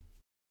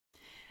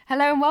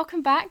Hello and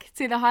welcome back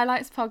to the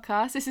Highlights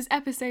podcast. This is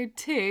episode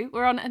 2.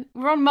 We're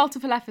on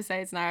multiple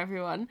episodes now,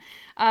 everyone.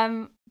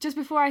 Just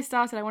before I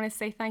started, I wanted to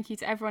say thank you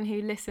to everyone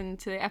who listened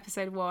to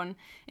episode 1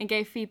 and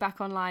gave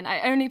feedback online.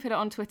 I only put it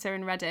on Twitter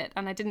and Reddit,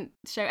 and I didn't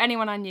show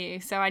anyone I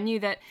knew, so I knew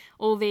that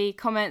all the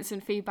comments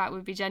and feedback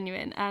would be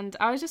genuine. And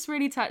I was just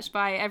really touched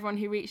by everyone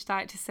who reached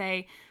out to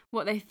say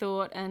what they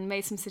thought and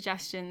made some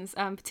suggestions,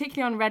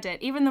 particularly on Reddit.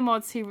 Even the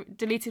mods who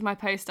deleted my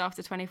post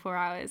after 24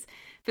 hours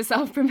for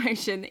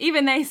self-promotion,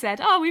 even they said,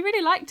 oh, we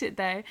really liked it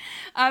though.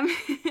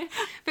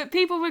 But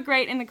people were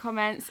great in the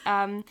comments.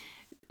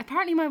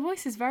 Apparently my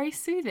voice is very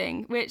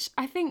soothing, which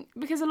I think,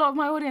 because a lot of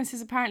my audience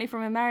is apparently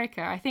from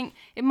America, I think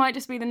it might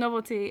just be the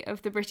novelty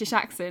of the British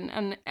accent,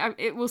 and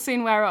it will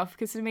soon wear off,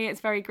 because to me it's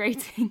very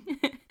grating.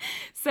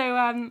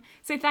 So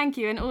thank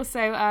you. And also,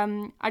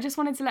 I just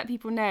wanted to let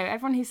people know,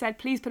 everyone who said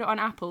please put it on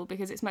Apple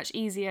because it's much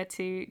easier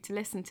to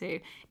listen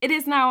to, it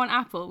is now on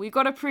Apple. We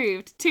got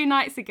approved 2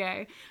 nights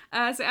ago.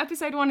 So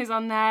episode 1 is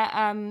on there.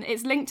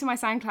 It's linked to my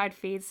SoundCloud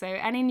feed, so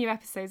any new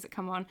episodes that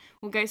come on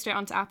will go straight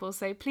onto Apple.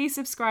 So please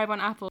subscribe on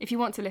Apple if you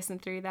want to listen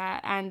through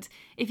there, and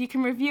if you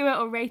can review it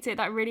or rate it,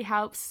 that really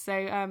helps.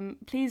 So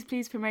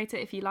please promote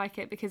it if you like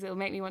it, because it'll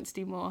make me want to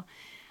do more.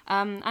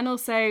 And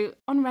also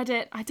on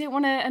Reddit, I don't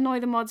want to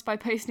annoy the mods by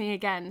posting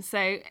again,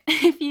 so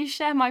if you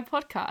share my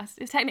podcast,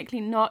 it's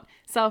technically not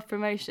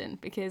self-promotion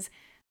because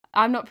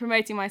I'm not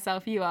promoting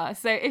myself, you are.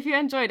 So if you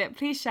enjoyed it,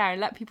 please share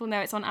and let people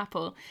know it's on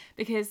Apple,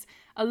 because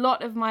a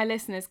lot of my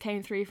listeners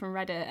came through from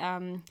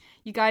Reddit.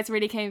 You guys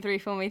really came through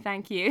for me,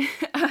 thank you.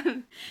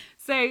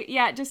 So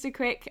yeah, just a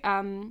quick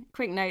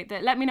note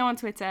that let me know on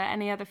Twitter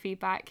any other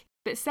feedback.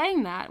 But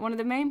saying that, one of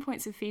the main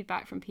points of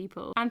feedback from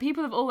people, and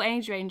people of all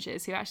age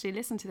ranges who actually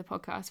listen to the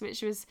podcast,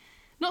 which was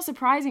not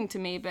surprising to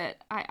me, but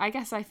I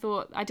guess I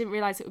didn't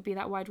realise it would be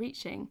that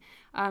wide-reaching.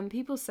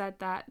 People said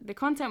that the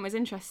content was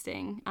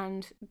interesting,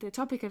 and the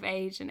topic of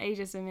age and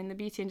ageism in the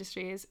beauty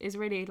industry is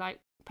really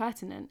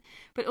pertinent,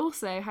 but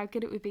also how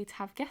good it would be to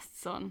have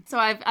guests on. So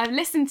I've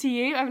listened to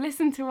you, I've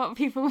listened to what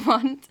people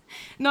want.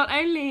 Not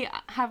only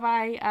have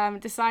I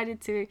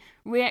decided to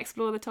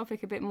re-explore the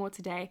topic a bit more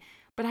today,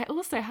 but I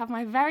also have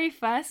my very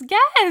first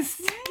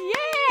guest.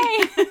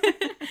 Yay!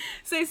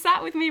 So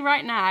sat with me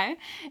right now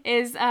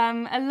is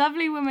a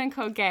lovely woman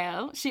called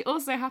Gail. She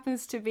also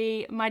happens to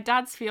be my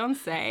dad's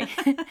fiance.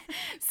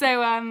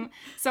 So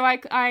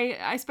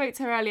I spoke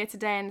to her earlier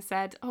today and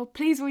said, oh,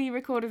 please will you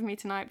record with me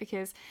tonight,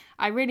 because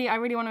I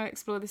really want to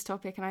explore this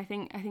topic, and I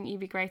think you'd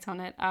be great on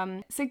it.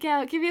 So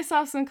Gail, give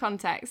yourself some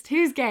context.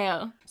 Who's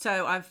Gail?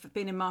 So I've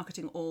been in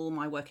marketing all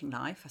my working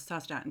life. I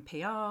started out in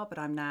PR, but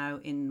I'm now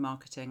in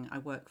marketing. I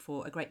work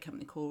for a great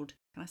company called,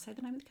 can I say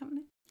the name of the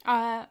company?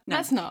 No.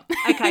 Let's not.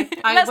 Okay.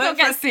 Let's not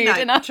get sued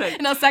in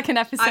our second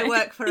episode. I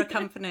work for a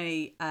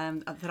company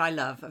that I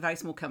love, a very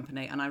small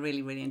company, and I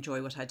really, really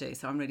enjoy what I do.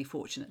 So I'm really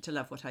fortunate to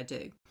love what I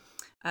do.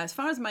 As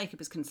far as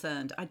makeup is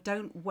concerned, I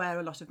don't wear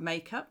a lot of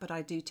makeup, but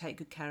I do take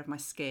good care of my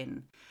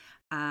skin.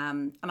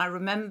 And I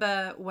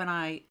remember when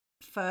I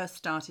first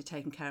started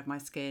taking care of my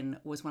skin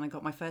was when I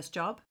got my first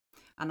job,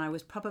 and I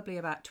was probably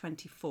about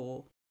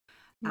 24.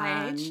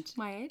 My age.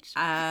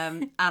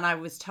 And I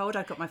was told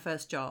I got my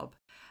first job,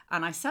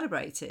 and I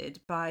celebrated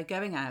by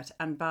going out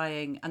and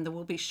buying, and there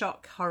will be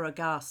shock, horror,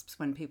 gasps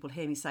when people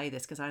hear me say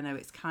this, because I know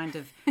it's kind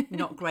of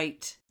not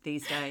great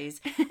these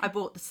days. I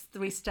bought this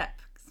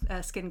 3-step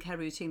skincare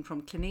routine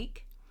from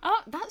Clinique.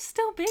 Oh, that's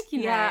still big, you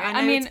know. Yeah,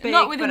 I mean, big,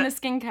 not within the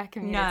skincare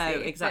community.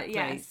 No, exactly.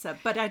 But yes.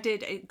 But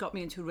it got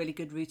me into a really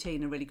good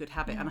routine, a really good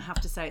habit. And I have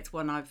to say it's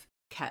one I've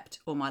kept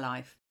all my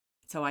life.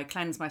 So I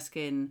cleanse my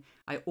skin.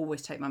 I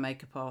always take my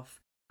makeup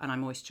off, and I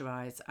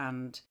moisturise.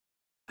 And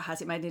has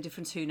it made any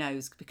difference? Who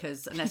knows?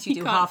 Because unless you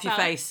do half your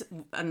face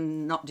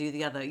and not do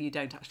the other, you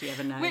don't actually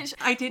ever know. Which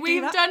I did.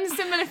 We've done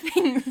similar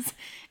things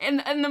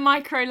in the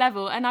micro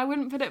level, and I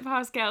wouldn't put it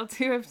past Gail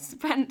to have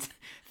spent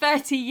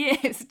 30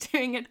 years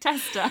doing a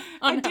tester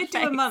on her face.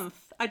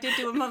 I did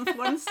do a month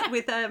once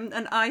with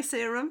an eye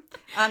serum,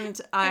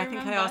 and I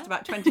think I asked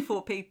about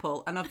 24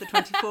 people, and of the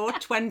 24,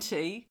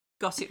 20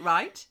 got it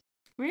right.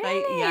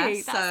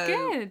 Really? That's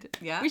good.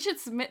 Yeah. We should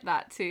submit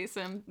that to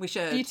some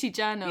beauty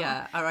journal.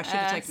 Yeah, or I should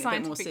have taken it a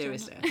bit more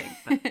seriously, I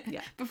think. But,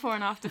 yeah. Before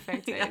and after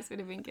photos would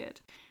have been good.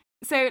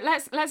 So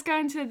let's go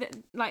into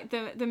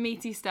the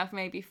meaty stuff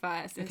maybe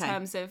first, in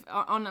terms of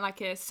on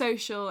like a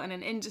social and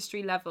an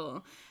industry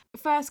level.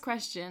 First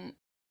question,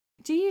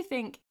 do you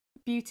think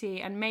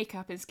beauty and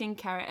makeup and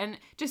skincare and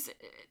just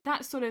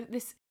that sort of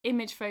this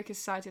image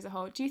focused society as a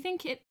whole, do you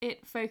think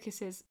it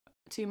focuses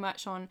too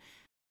much on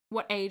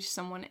what age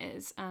someone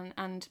is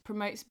and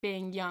promotes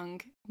being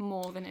young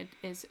more than it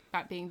is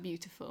about being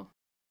beautiful?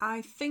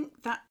 I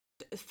think that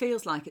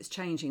feels like it's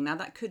changing. Now,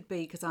 that could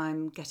be because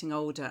I'm getting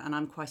older and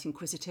I'm quite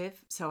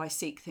inquisitive, so I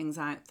seek things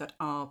out that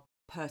are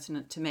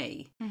pertinent to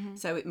me. Mm-hmm.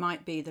 So it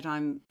might be that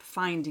I'm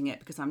finding it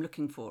because I'm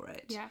looking for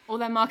it. Yeah, or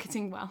they're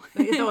marketing well.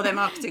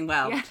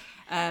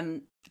 Yeah.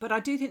 But I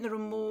do think there are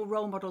more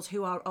role models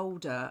who are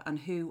older and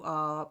who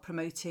are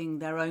promoting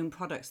their own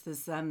products.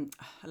 There's a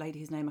lady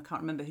whose name I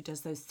can't remember who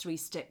does those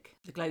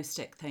the glow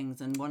stick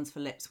things, and one's for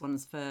lips,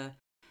 one's for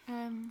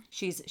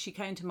She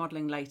came to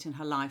modelling late in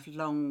her life,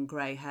 long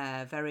grey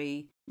hair,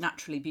 very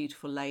naturally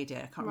beautiful lady.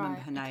 I can't remember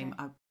her name.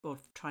 Okay. I'll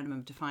try and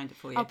remember to find it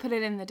for you. I'll put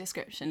it in the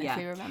description if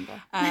we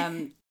remember.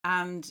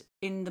 And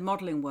in the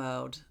modelling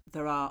world,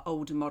 there are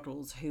older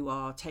models who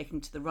are taken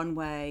to the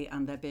runway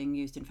and they're being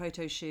used in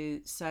photo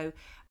shoots. So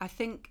I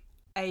think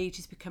age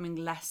is becoming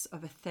less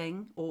of a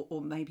thing,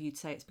 or maybe you'd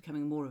say it's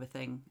becoming more of a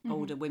thing. Mm-hmm.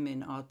 Older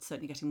women are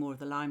certainly getting more of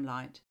the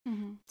limelight.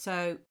 Mm-hmm.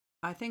 So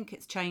I think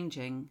it's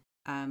changing,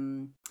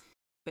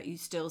 but you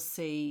still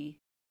see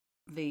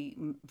the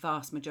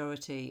vast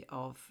majority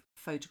of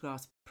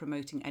photographs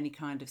promoting any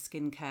kind of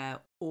skincare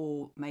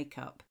or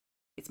makeup.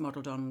 It's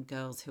modelled on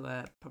girls who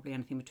are probably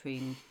anything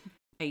between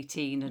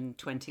 18 and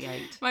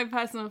 28. My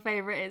personal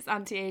favourite is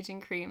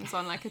anti-aging creams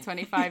on like a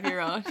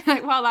 25-year-old.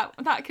 Like, well,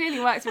 that clearly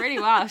works really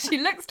well. She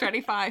looks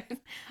 25.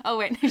 Oh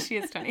wait, no, she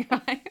is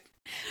 25.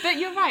 But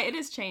you're right, it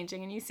is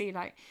changing, and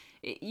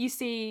you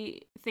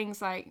see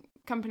things like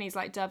companies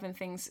like Dove and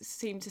things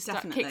seem to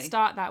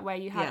kickstart that, where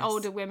you have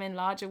older women,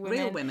 larger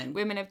women, real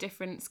women of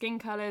different skin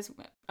colours,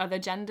 other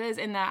genders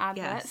in their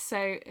adverts.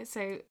 Yes.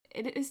 So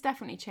it is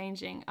definitely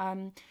changing.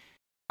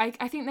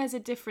 I think there's a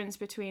difference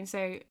between,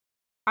 so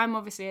I'm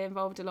obviously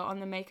involved a lot on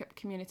the makeup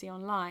community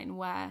online,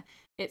 where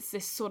it's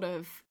this sort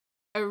of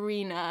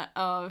arena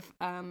of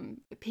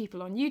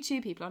people on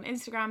YouTube, people on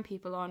Instagram,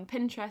 people on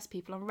Pinterest,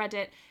 people on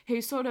Reddit,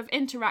 who sort of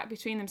interact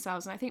between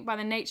themselves. And I think by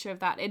the nature of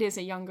that, it is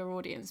a younger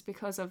audience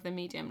because of the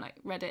medium like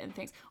Reddit and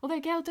things. Although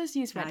Gail does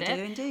use Reddit. I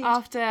do indeed.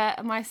 After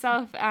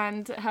myself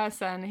and her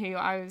son, who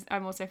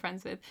I'm also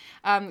friends with,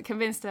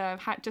 convinced her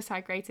of just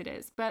how great it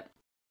is. But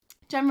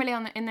generally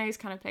in those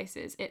kind of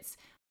places, it's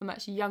a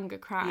much younger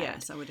crowd.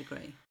 Yes, I would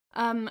agree.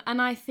 And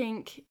I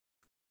think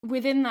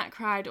within that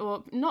crowd,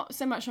 or not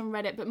so much on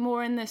Reddit, but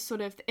more in this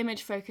sort of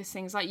image focused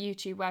things like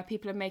YouTube, where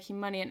people are making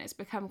money and it's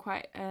become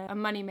quite a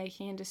money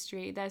making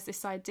industry, there's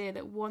this idea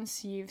that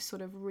once you've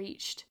sort of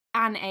reached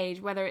an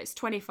age, whether it's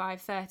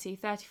 25, 30,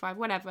 35,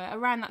 whatever,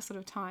 around that sort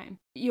of time,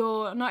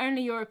 not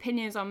only your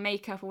opinions on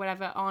makeup or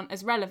whatever aren't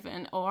as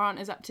relevant or aren't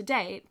as up to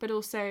date, but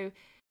also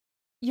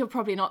you're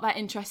probably not that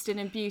interested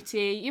in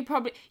beauty. You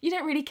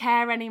don't really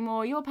care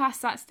anymore. You're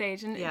past that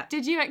stage. And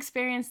Did you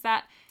experience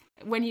that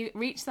when you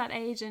reach that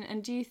age,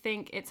 and do you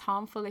think it's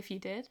harmful if you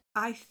did?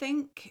 I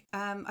think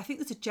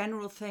there's a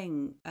general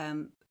thing.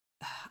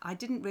 I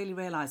didn't really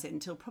realise it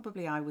until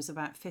probably I was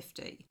about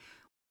 50,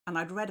 and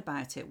I'd read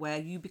about it, where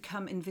you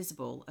become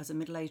invisible as a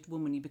middle-aged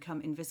woman. You become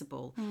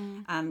invisible,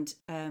 and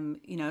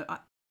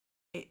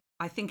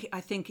I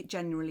think it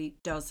generally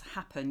does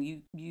happen.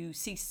 You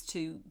cease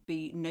to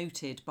be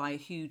noted by a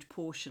huge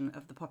portion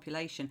of the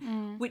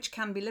population, which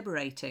can be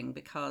liberating,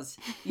 because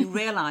you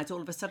realise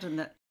all of a sudden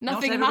that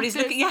not everybody's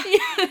looking.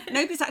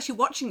 Nobody's actually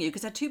watching you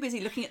because they're too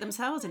busy looking at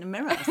themselves in a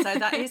mirror. So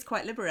that is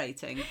quite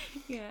liberating.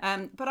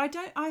 Yeah. But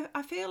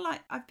I feel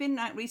like I've been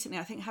out recently.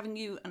 I think having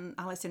you and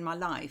Alice in my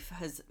life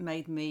has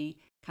made me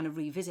kind of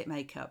revisit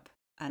makeup,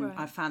 and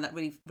I found that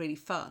really, really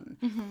fun.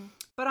 Mm-hmm.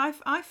 But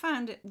I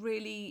found it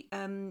really.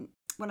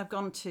 When I've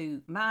gone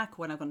to MAC,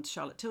 when I've gone to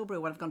Charlotte Tilbury,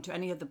 when I've gone to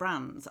any of the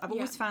brands, I've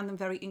always found them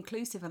very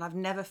inclusive, and I've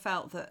never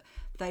felt that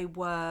they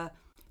were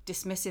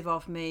dismissive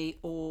of me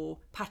or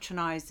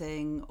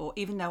patronising, or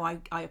even though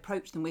I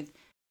approached them with,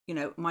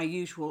 my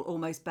usual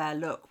almost bare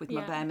look with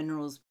my Bare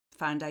Minerals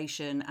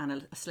foundation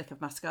and a slick of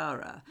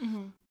mascara.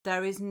 Mm-hmm.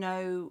 There is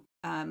no,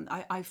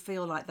 I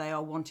feel like they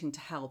are wanting to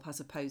help,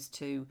 as opposed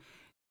to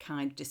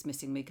kind of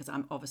dismissing me because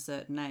I'm of a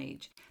certain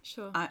age.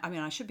 Sure. I mean,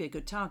 I should be a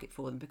good target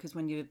for them, because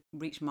when you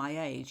reach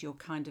my age, you've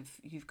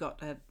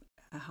got a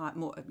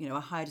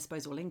higher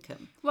disposable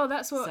income. Well,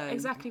 that's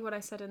exactly what I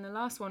said in the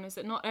last one, is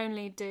that not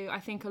only do I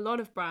think a lot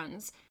of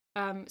brands,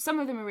 some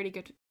of them are really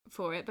good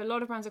for it, but a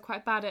lot of brands are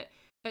quite bad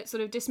at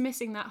sort of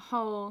dismissing that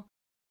whole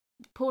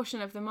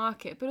portion of the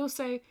market, but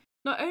also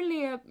not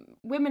only are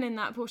women in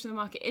that portion of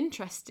the market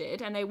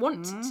interested and they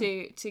want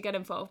to get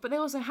involved, but they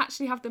also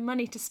actually have the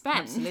money to spend.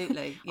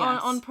 Absolutely,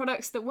 yes. on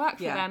products that work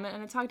for them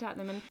and are targeted at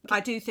them. And I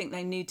do think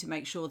they need to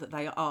make sure that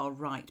they are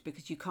right,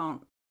 because you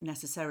can't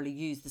necessarily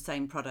use the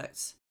same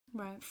products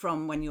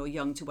from when you're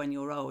young to when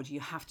you're old.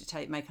 You have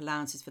to make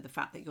allowances for the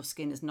fact that your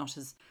skin is not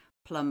as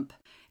plump.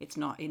 It's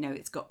not,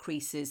 it's got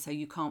creases, so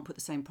you can't put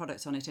the same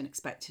products on it and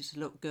expect it to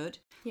look good.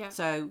 Yeah.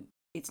 So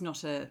it's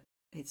not a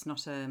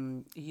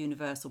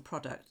universal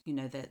product.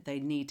 That they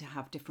need to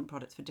have different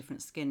products for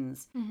different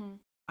skins. Mm-hmm.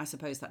 I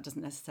suppose that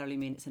doesn't necessarily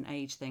mean it's an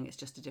age thing. It's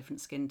just a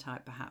different skin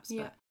type, perhaps.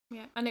 Yeah,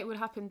 and it would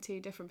happen to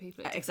different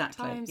people at different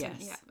times.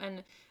 Yes.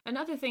 And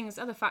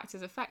other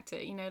factors affect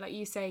it. Like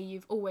you say,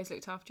 you've always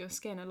looked after your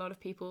skin. A lot of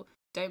people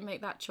don't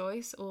make that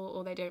choice,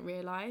 or they don't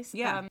realise.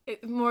 Yeah.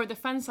 More of the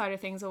fun side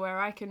of things, or where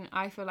I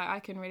feel like I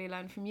can really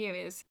learn from you,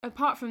 is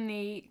apart from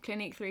the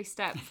Clinique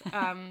 3-step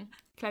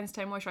cleanse,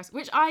 tone, moisturise,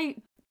 which I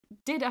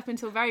did up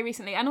until very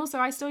recently, and also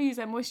I still use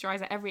their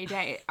moisturiser every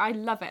day. I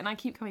love it, and I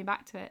keep coming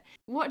back to it.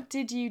 What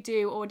did you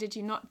do or did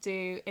you not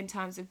do in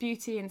terms of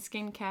beauty and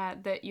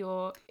skincare that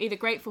you're either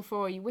grateful for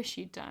or you wish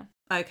you'd done?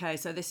 Okay,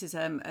 so this is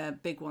a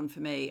big one for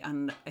me,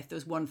 and if there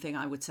was one thing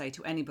I would say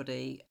to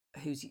anybody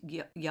who's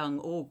young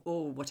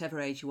or whatever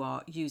age you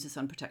are, use a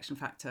sun protection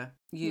factor.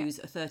 Use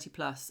a 30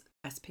 plus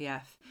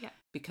SPF,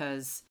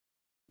 because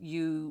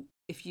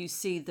if you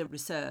see the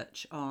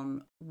research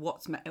on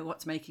what's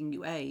making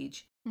you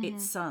age,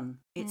 it's sun.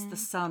 It's the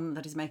sun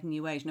that is making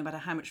you age. No matter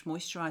how much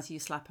moisturizer you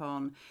slap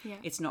on,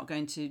 it's not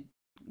going to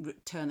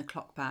turn the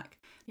clock back.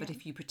 But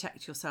if you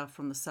protect yourself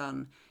from the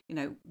sun,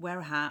 wear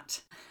a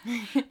hat,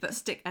 but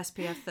stick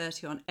SPF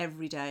 30 on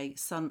every day,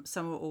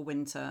 summer or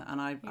winter. And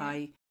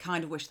I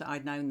kind of wish that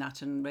I'd known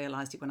that and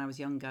realised it when I was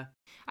younger.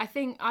 I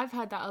think I've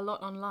heard that a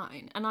lot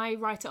online, and I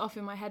write it off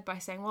in my head by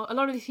saying, well, a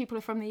lot of these people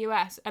are from the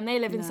US and they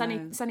live in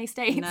sunny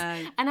states.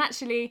 No. And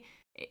actually,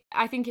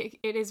 I think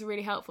it is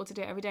really helpful to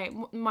do it every day.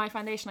 My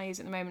foundation I use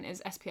at the moment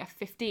is SPF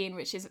 15,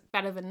 which is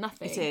better than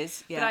nothing. It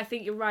is, yeah. But I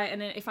think you're right.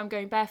 And if I'm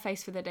going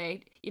barefaced for the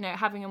day,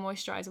 having a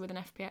moisturiser with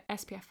an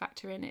SPF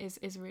factor in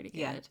is really good.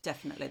 Yeah,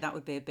 definitely. That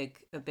would be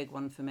a big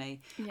one for me.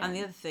 Yeah. And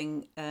the other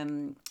thing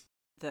I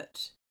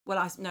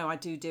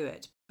do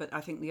it. But I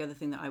think the other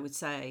thing that I would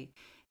say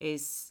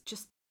is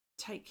just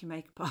take your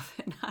makeup off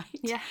at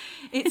night. Yeah.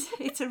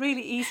 It's a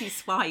really easy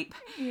swipe.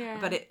 Yeah.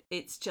 But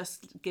it's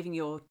just giving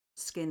your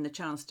skin the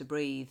chance to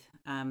breathe,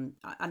 and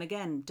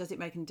again, does it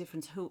make any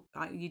difference?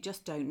 You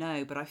just don't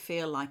know, but I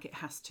feel like it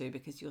has to,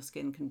 because your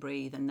skin can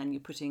breathe, and then you're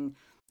putting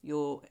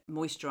your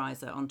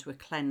moisturizer onto a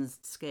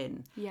cleansed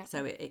skin,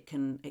 so it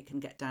can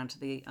get down to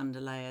the under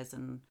layers.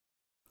 And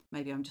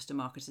maybe I'm just a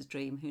marketer's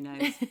dream, who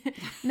knows?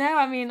 No,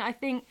 I mean, I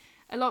think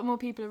a lot more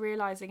people are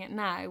realising it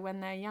now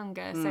when they're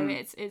younger. So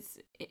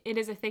it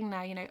is a thing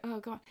now, oh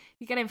God,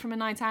 you get in from a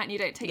night out and you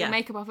don't take your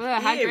makeup off. Oh,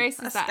 how gross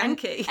is that? And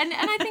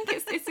I think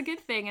it's a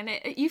good thing,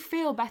 and you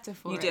feel better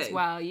for it as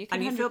well. You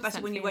feel better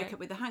when you wake up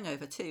with a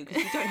hangover too,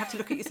 because you don't have to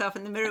look at yourself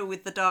in the mirror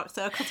with the dark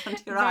circles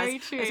under your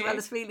eyes, as well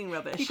as feeling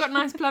rubbish. You've got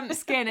nice plump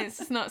skin, it's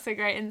just not so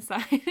great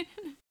inside.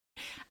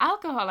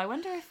 Alcohol, I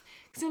wonder if,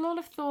 because a lot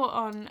of thought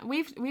on,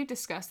 we've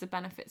discussed the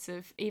benefits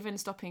of even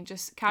stopping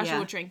just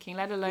casual drinking,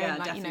 let alone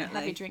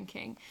heavy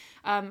drinking.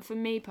 For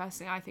me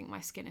personally, I think my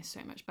skin is so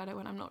much better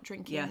when I'm not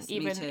drinking,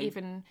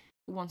 even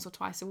once or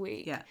twice a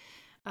week. Yeah.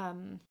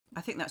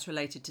 I think that's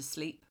related to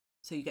sleep.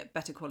 So you get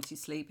better quality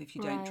sleep if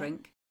you don't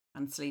drink.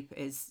 And sleep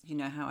is,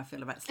 how I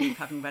feel about sleep,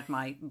 having read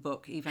my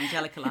book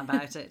Evangelical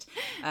about it.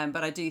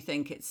 But I do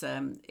think it's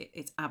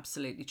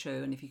absolutely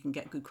true. And if you can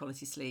get good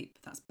quality sleep,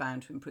 that's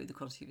bound to improve the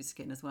quality of your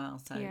skin as well.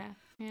 So,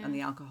 and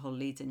the alcohol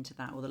leads into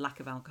that, or the lack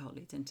of alcohol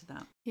leads into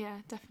that. Yeah,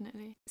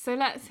 definitely. So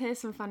let's hear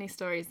some funny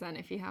stories then,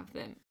 if you have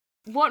them.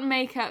 What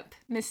makeup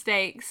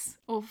mistakes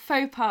or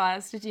faux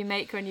pas did you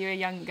make when you were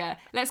younger?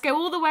 Let's go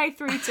all the way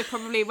through to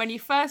probably when you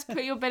first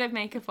put your bit of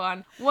makeup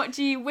on. What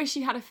do you wish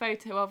you had a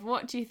photo of?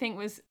 What do you think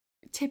was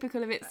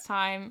typical of its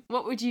time?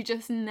 What would you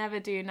just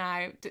never do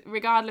now,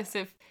 regardless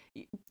of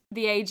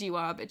the age you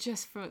are, but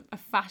just from a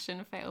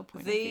fashion fail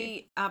point of view?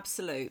 The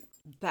absolute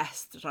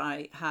best that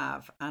I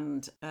have,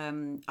 and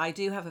I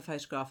do have a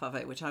photograph of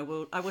it, which I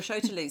will show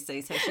to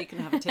Lucy so she can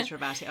have a titter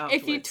about it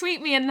afterwards. If you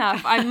tweet me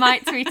enough, I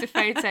might tweet a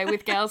photo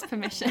with girls'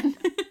 permission.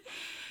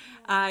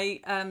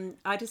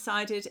 I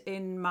decided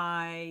in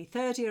my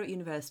third year at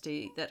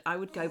university that I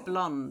would go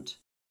blonde.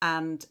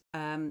 And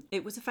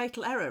it was a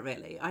fatal error,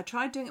 really. I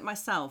tried doing it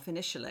myself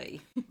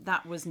initially.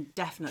 That was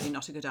definitely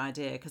not a good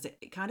idea, because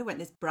it kind of went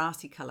this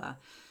brassy colour.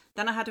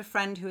 Then I had a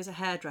friend who was a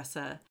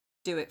hairdresser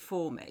do it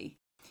for me.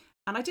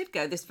 And I did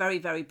go this very,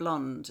 very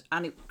blonde,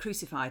 and it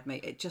crucified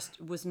me. It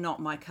just was not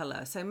my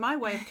colour. So my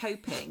way of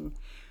coping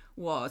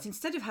was,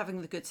 instead of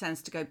having the good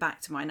sense to go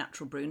back to my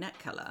natural brunette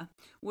colour,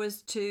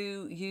 was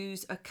to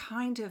use a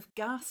kind of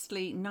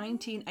ghastly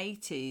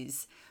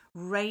 1980s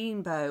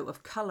rainbow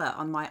of colour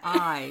on my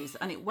eyes,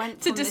 and it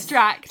went to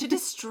distract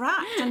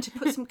and to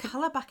put some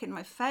colour back in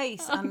my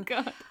face. And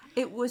God.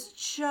 It was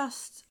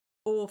just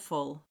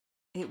awful.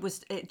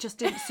 It just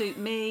didn't suit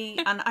me,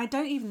 and I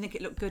don't even think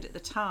it looked good at the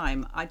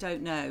time. I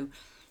don't know,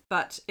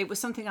 but it was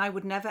something I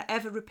would never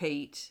ever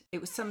repeat. It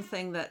was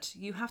something that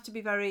you have to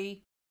be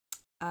very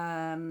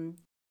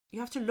you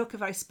have to look a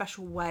very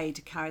special way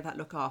to carry that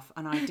look off,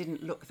 and I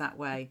didn't look that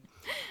way.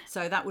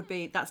 So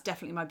that's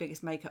definitely my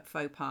biggest makeup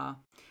faux pas.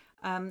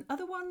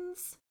 Other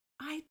ones,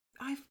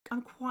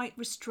 I'm quite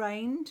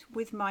restrained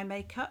with my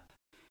makeup,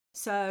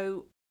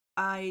 so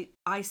I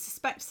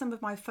suspect some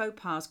of my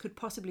faux pas could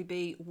possibly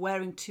be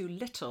wearing too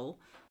little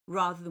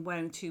rather than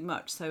wearing too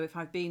much. So if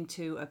I've been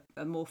to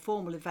a more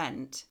formal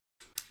event,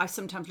 I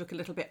sometimes look a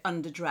little bit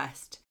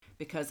underdressed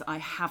because I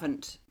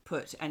haven't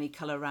put any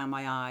colour around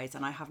my eyes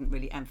and I haven't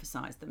really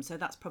emphasised them. So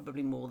that's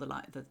probably more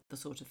the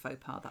sort of faux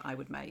pas that I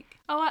would make.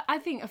 Oh, I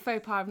think a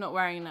faux pas of not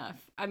wearing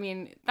enough, I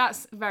mean,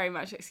 that's very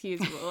much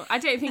excusable. I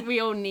don't think we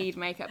all need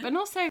makeup. And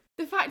also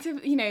the fact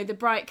of, the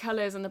bright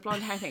colours and the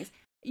blonde hair things,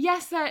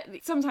 yes,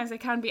 sometimes they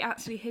can be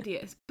actually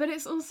hideous, but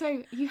it's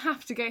also, you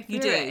have to go through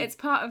it. It's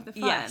part of the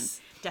fun. Yes,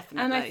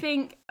 definitely. And I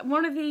think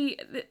one of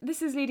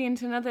this is leading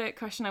into another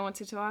question I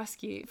wanted to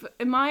ask you.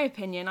 In my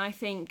opinion, I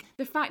think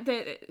the fact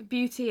that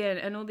beauty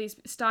and all these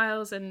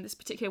styles and this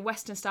particular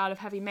Western style of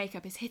heavy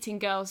makeup is hitting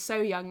girls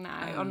so young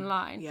now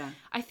online. Yeah.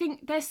 I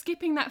think they're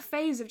skipping that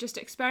phase of just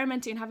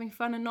experimenting and having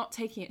fun and not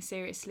taking it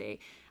seriously.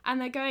 And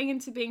they're going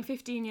into being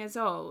 15 years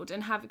old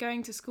and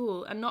going to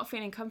school and not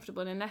feeling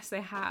comfortable unless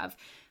they have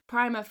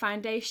primer,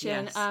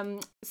 foundation,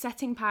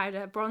 setting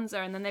powder,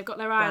 bronzer, and then they've got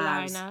their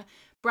eyeliner,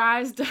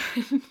 brows done,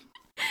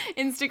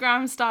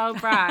 Instagram style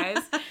brows.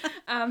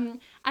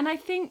 And I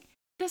think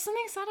there's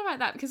something sad about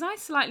that, because I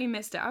slightly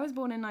missed it. I was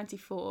born in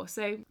 94,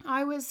 so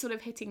I was sort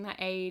of hitting that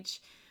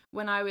age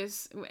when I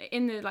was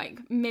in the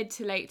like mid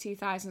to late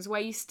 2000s,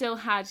 where you still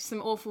had some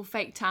awful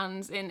fake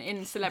tans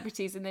in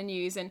celebrities in the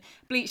news, and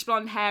bleach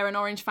blonde hair and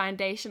orange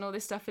foundation, all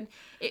this stuff. And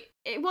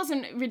it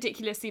wasn't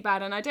ridiculously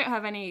bad, and I don't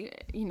have any,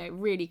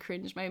 really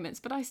cringe moments,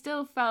 but I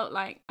still felt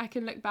like I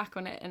can look back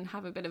on it and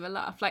have a bit of a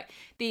laugh. Like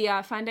the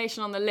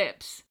foundation on the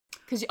lips,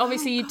 because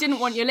obviously you didn't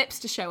want your lips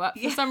to show up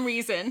for some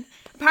reason.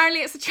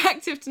 Apparently it's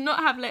attractive to not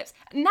have lips.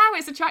 Now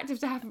it's attractive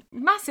to have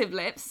massive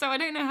lips, so I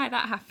don't know how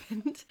that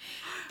happened.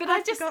 But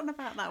I've forgotten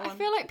about that one. I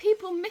feel like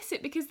people miss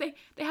it because they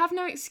have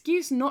no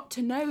excuse not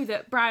to know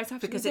that brows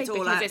have because to be it's big,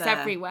 all because out it's there.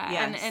 everywhere.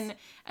 Yes.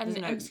 And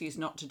there's no excuse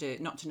not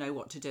to know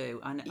what to do.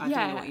 And I yeah,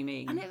 don't know what you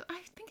mean. And I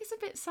think it's a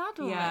bit sad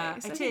always. Yeah,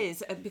 it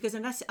is, because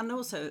and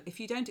also if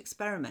you don't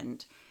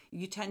experiment,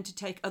 you tend to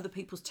take other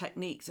people's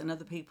techniques and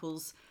other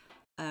people's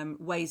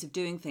ways of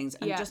doing things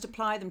and just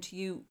apply them to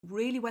you,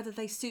 really, whether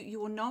they suit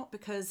you or not,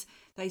 because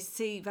they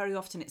see very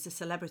often it's a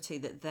celebrity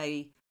that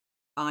they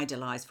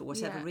idolise for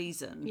whatever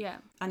reason. Yeah.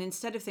 And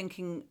instead of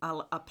thinking,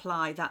 I'll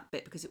apply that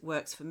bit because it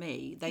works for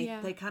me,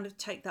 they kind of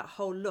take that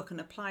whole look and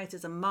apply it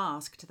as a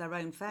mask to their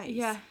own face.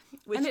 Yeah.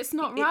 And it's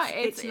not right.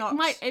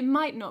 It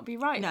might not be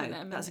right for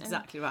them. No, that's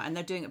exactly right. And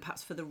they're doing it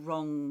perhaps for the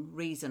wrong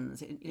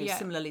reasons.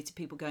 Similarly to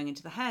people going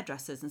into the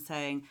hairdressers and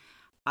saying,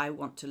 I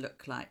want to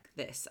look like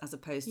this, as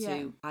opposed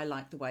to I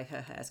like the way her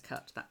hair's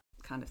cut, that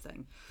kind of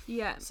thing.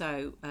 Yeah.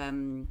 So,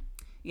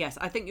 yes,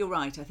 I think you're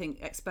right. I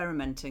think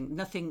experimenting,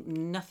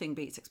 nothing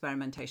beats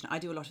experimentation. I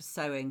do a lot of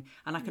sewing,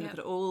 and I can look at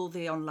all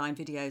the online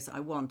videos that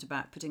I want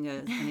about putting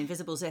an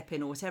invisible zip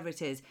in or whatever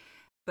it is,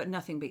 but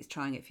nothing beats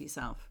trying it for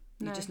yourself.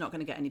 You're just not going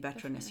to get any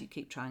better unless you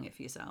keep trying it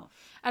for yourself.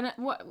 And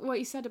what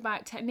you said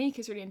about technique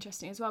is really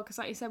interesting as well, because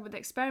like you said, with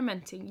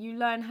experimenting, you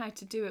learn how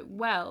to do it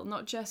well,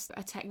 not just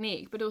a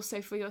technique, but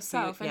also for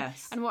yourself.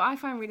 And what I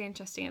find really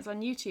interesting is on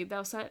YouTube,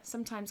 they'll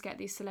sometimes get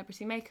these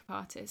celebrity makeup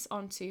artists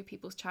onto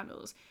people's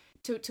channels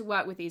to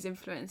work with these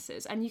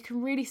influencers, and you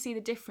can really see the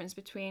difference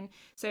between,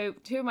 so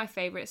two of my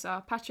favourites are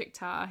Patrick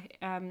Tar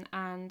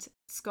and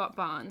Scott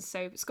Barnes.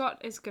 So Scott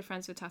is good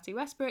friends with Tati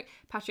Westbrook.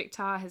 Patrick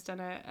Tar has done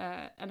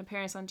an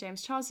appearance on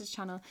James Charles's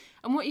channel,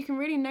 and what you can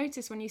really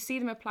notice when you see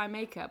them apply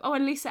makeup,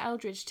 and Lisa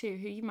Eldridge too,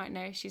 who you might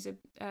know, she's a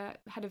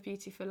head of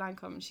beauty for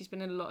Lancome. She's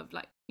been in a lot of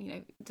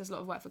does a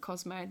lot of work for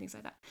Cosmo and things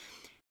like that.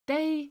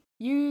 They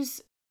use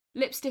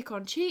lipstick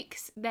on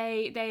cheeks.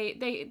 They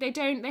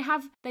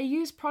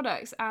use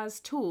products as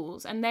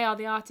tools, and they are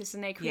the artists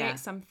and they create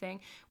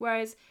something.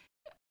 Whereas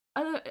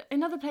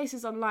in other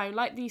places online,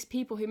 like these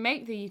people who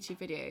make the YouTube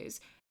videos,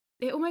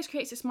 it almost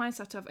creates this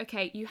mindset of,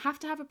 okay, you have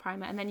to have a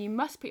primer and then you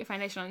must put your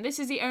foundation on. And this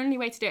is the only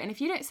way to do it. And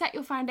if you don't set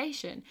your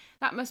foundation,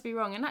 that must be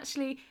wrong. And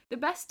actually, the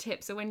best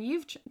tips are when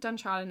you've done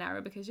trial and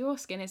error, because your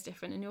skin is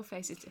different and your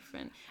face is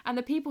different. And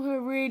the people who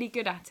are really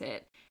good at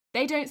it,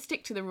 they don't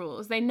stick to the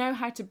rules. They know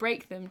how to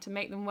break them to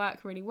make them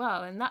work really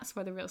well. And that's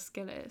where the real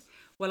skill is.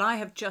 Well, I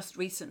have just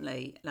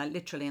recently, like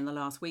literally in the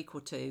last week or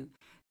two,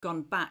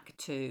 gone back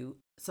to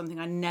something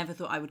I never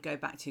thought I would go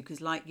back to, because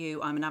like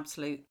you, I'm an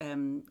absolute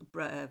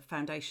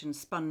foundation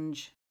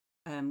sponge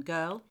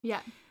girl.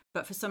 Yeah.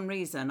 But for some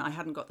reason, I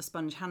hadn't got the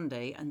sponge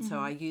handy. And so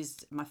I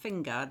used my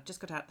finger. I just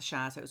got out of the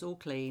shower, so it was all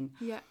clean.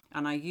 Yeah.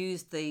 And I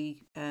used the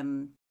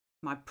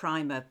my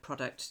primer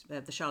product,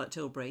 the Charlotte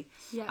Tilbury.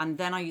 Yeah. And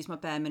then I used my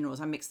Bare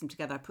Minerals. I mixed them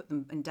together. I put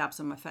them in dabs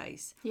on my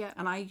face. Yeah.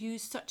 And I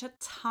used such a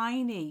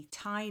tiny,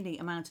 tiny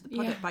amount of the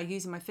product by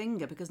using my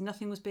finger, because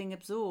nothing was being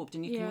absorbed.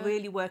 And you can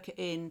really work it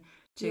in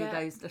to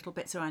those little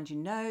bits around your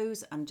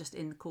nose and just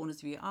in the corners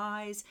of your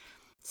eyes.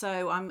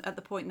 So I'm at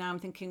the point now I'm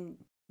thinking,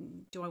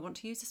 do I want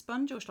to use a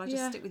sponge, or should I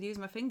just stick with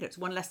using my finger? It's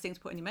one less thing to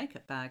put in your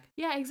makeup bag.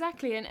 Yeah,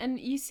 exactly. And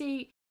you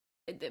see,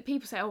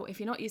 people say, oh, if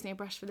you're not using a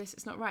brush for this,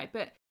 it's not right.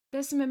 But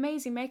there's some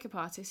amazing makeup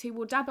artists who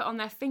will dab it on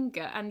their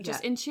finger and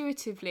just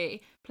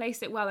intuitively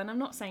place it well. And I'm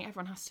not saying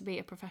everyone has to be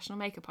a professional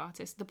makeup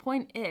artist. The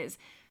point is,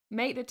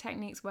 make the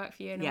techniques work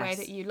for you in a way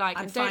that you like,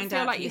 and don't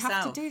feel like you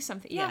have to do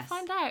something. Yeah,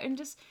 find out, and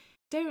just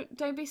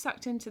don't be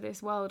sucked into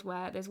this world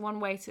where there's one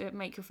way to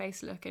make your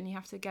face look and you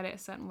have to get it a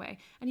certain way,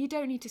 and you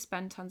don't need to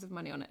spend tons of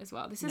money on it as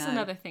well. This is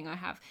another thing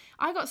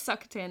I got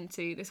sucked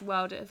into this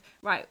world of,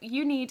 right,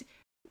 you need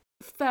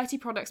 30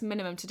 products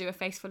minimum to do a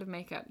face full of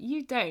makeup.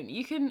 You don't.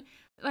 You can,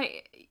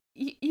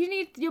 you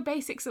need your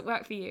basics that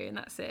work for you, and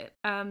that's it.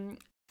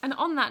 And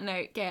on that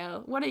note,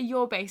 Gail, what are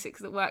your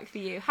basics that work for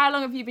you? How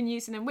long have you been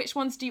using them? Which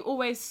ones do you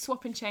always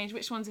swap and change?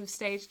 Which ones have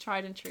stayed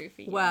tried and true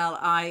for you? Well,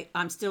 I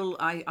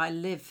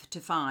live to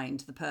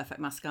find the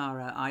perfect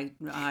mascara.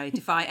 I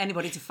defy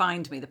anybody to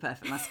find me the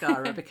perfect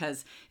mascara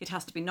because it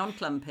has to be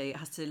non-clumpy, it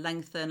has to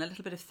lengthen, a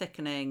little bit of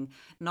thickening,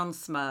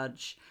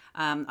 non-smudge.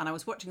 And I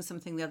was watching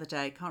something the other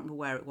day, can't remember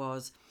where it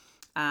was,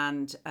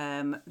 and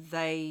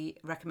they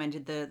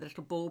recommended the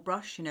little ball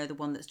brush, you know, the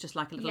one that's just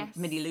like a little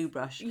mini loo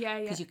brush.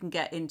 Yeah. Because you can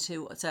get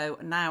into, so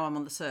now I'm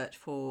on the search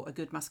for a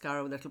good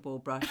mascara with a little ball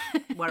brush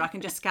where I can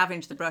just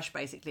scavenge the brush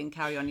basically and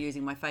carry on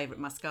using my favourite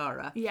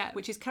mascara,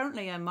 which is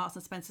currently a Marks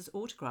and Spencer's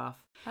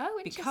Autograph. Oh,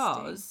 interesting.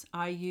 Because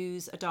I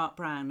use a dark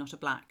brown, not a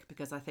black,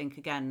 because I think,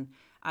 again,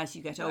 as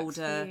you get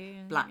older,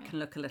 black can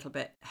look a little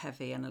bit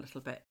heavy and a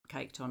little bit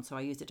caked on, so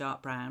I used a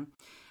dark brown.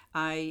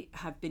 I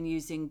have been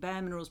using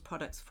Bare Minerals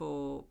products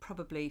for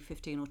probably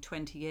 15 or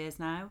 20 years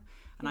now,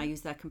 and I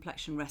use their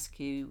Complexion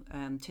Rescue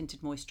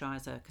tinted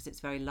moisturiser because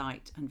it's very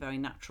light and very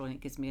natural and it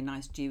gives me a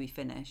nice dewy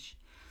finish.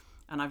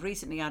 And I've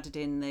recently added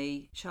in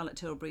the Charlotte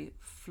Tilbury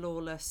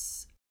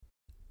Flawless,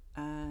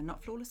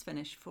 not Flawless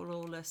Finish,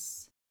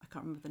 Flawless, I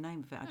can't remember the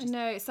name of it.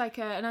 No, it's like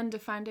an under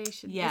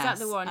foundation. Yes, is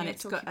that the one and you're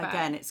it's talking got, about?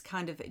 again, it's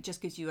kind of, it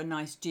just gives you a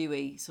nice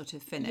dewy sort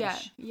of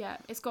finish. Yeah.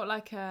 It's got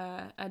like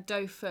a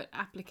doe foot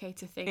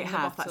applicator thing. It in has, the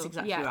that's bottle.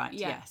 exactly right,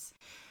 yes.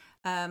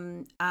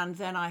 And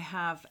then I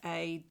have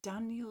a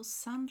Daniel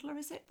Sandler,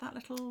 is it? That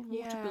little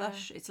water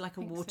blush. It's like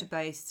a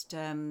water-based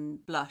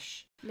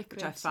blush, Liquid,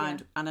 which I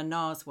found, and a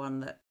NARS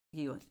one that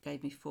you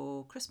gave me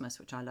for Christmas,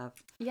 which I love.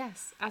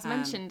 Yes, as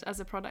mentioned as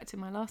a product in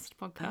my last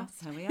podcast.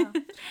 There we are.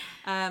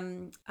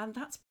 And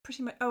that's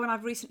pretty much... Oh, and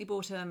I've recently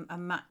bought a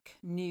MAC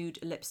nude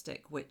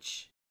lipstick,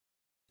 which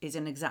is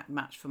an exact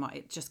match for my...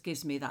 It just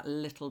gives me that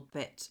little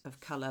bit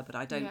of colour, but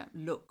I don't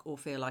look or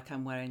feel like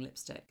I'm wearing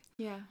lipstick.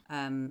 Yeah.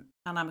 And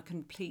I'm a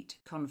complete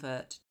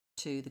convert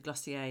to the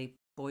Glossier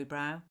Boy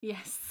Brow.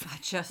 Yes.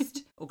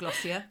 Or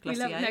Glossier.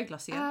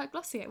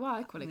 Glossier. Well,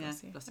 I call it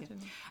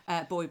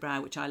Glossier. Boy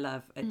Brow, which I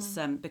love. It's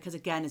because,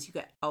 again, as you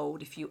get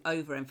old, if you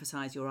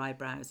overemphasise your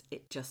eyebrows,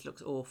 it just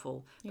looks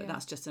awful. But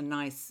that's just a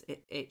nice,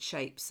 it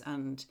shapes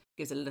and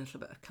gives a little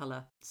bit of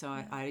colour. So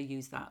I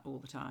use that all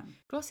the time.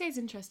 Glossier is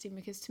interesting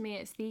because to me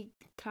it's the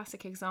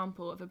classic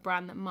example of a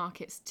brand that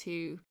markets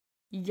to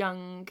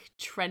young,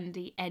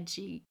 trendy,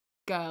 edgy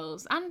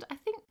girls. And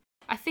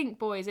I think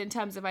boys, in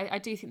terms of, I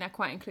do think they're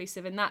quite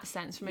inclusive in that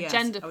sense from a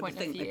gender point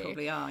of view. I think they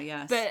probably are,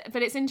 yes.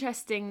 But it's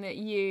interesting that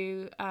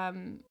you. But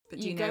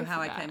do you know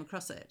how I came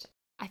across it?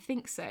 I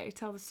think so.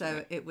 Tell the story.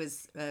 So it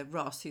was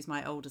Ross, who's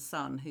my older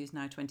son, who's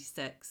now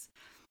 26,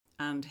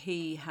 and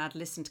he had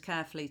listened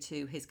carefully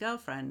to his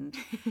girlfriend,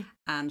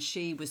 and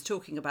she was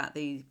talking about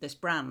this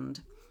brand.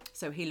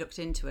 So he looked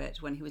into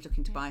it when he was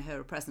looking to buy her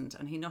a present,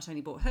 and he not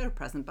only bought her a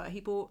present, but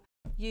he bought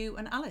you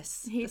and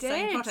Alice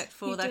same product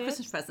for their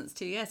Christmas presents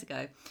 2 years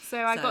ago.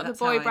 So I got the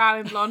Boy Brow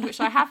in blonde,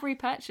 which I have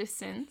repurchased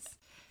since.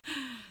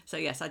 So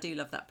yes, I do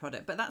love that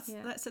product, but that's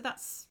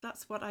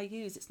what I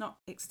use. It's not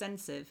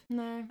extensive.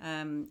 No.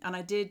 And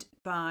I did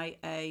buy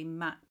a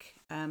MAC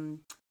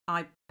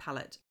eye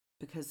palette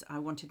because I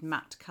wanted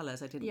matte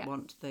colours. I didn't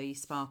want the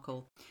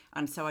sparkle,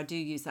 and so I do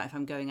use that if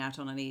I'm going out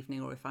on an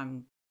evening or if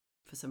I'm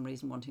for some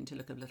reason wanting to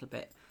look a little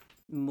bit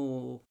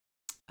more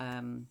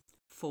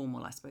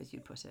formal, I suppose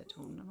you'd put it,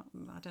 or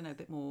I don't know, a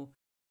bit more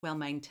well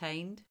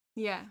maintained.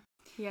 Yeah.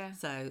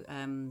 So,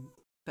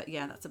 but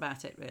yeah, that's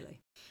about it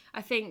really.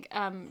 I think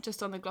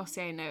just on the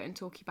Glossier note and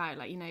talking about,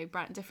 like, you know,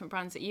 different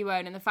brands that you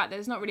own, and the fact that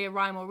there's not really a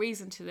rhyme or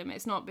reason to them.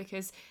 It's not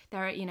because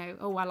they're, you know,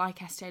 oh, I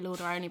like Estee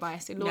Lauder, I only buy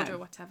Estee Lauder or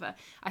whatever.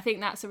 I think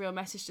that's a real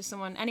message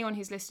to anyone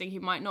who's listening who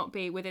might not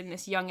be within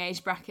this young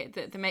age bracket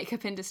that the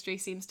makeup industry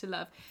seems to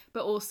love,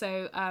 but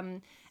also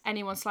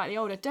anyone slightly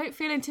older. Don't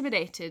feel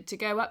intimidated to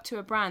go up to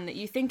a brand that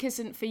you think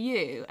isn't for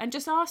you and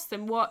just tell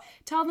them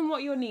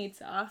what your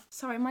needs are.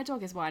 Sorry, my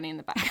dog is whining in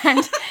the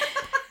background.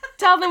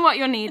 Tell them what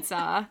your needs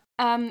are.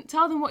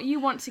 Tell them what you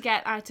want to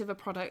get out of a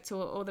product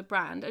or the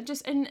brand,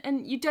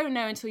 and you don't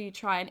know until you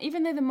try. And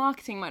even though the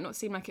marketing might not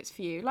seem like it's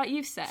for you, like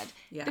you've said,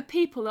 the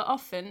people are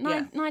often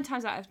 9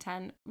 times out of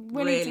 10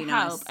 willing really to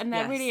help, nice. and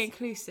they're really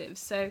inclusive.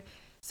 So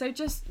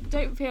just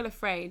don't feel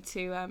afraid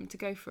to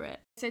go for it.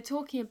 So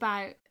talking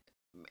about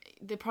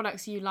the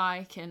products you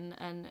like and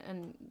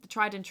the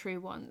tried and true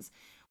ones,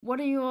 what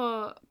are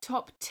your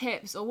top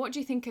tips, or what do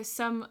you think are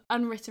some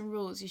unwritten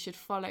rules you should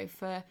follow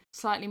for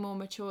slightly more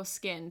mature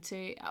skin?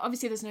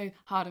 Obviously there's no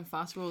hard and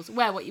fast rules,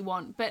 wear what you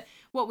want, but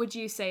what would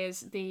you say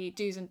is the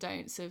do's and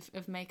don'ts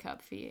of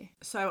makeup for you?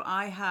 So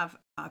I have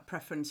a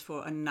preference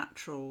for a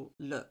natural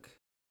look.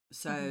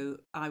 So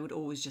I would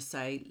always just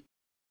say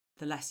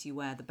the less you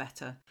wear, the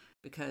better,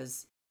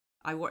 because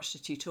I watched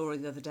a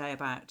tutorial the other day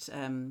about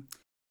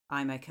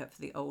eye makeup for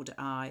the older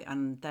eye,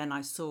 and then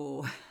I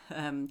saw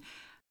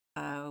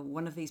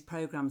one of these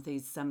programs,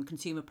 these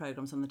consumer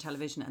programs on the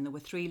television, and there were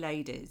three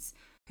ladies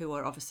who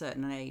are of a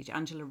certain age,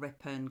 Angela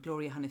Rippon,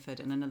 Gloria Hunniford,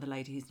 and another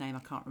lady whose name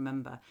I can't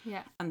remember.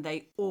 Yeah. And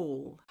they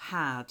all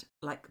had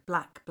like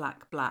black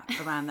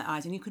around their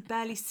eyes, and you could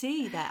barely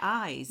see their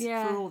eyes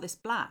for all this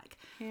black.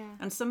 Yeah.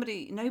 And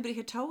nobody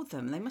had told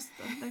them.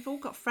 They've all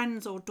got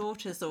friends or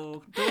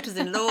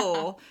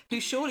daughters-in-law who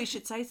surely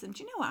should say to them,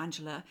 do you know what,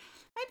 Angela,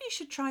 maybe you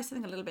should try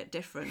something a little bit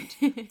different.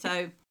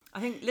 So I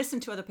think listen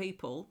to other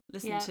people,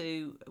 listen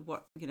to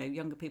what,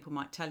 younger people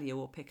might tell you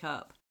or pick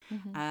up.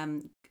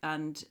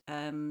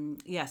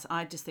 Yes,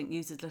 I just think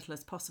use as little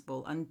as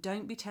possible, and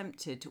don't be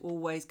tempted to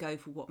always go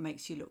for what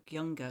makes you look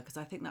younger, because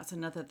I think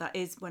that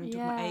is when you're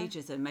talking about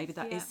ageism, maybe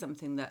that is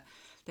something that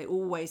they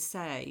always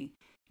say,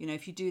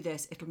 if you do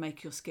this, it'll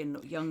make your skin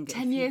look younger.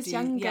 10 years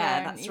younger.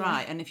 Yeah, that's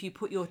right. And if you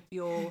put your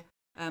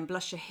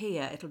blusher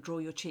here, it'll draw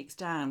your cheeks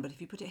down, but if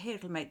you put it here,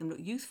 it'll make them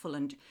look youthful.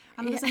 And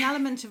there's an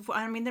element of,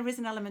 there is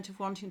an element of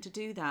wanting to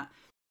do that,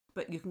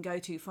 but you can go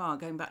too far.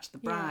 Going back to the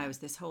brows,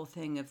 this whole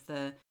thing of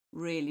the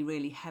really,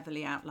 really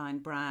heavily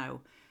outlined brow.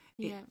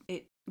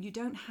 You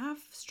don't have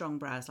strong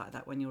brows like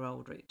that when you're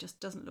older. It just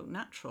doesn't look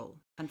natural.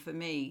 And for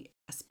me,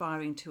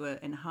 aspiring to an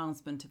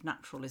enhancement of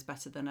natural is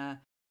better than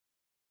a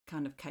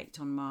kind of caked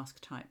on mask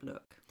type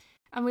look.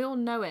 And we all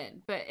know it,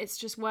 but it's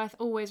just worth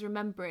always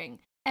remembering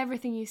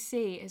everything you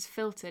see is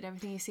filtered.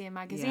 Everything you see in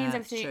magazines,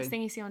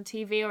 everything you see on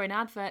TV or in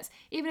adverts,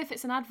 even if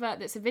it's an advert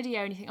that's a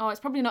video and you think, oh, it's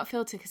probably not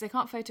filtered because they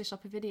can't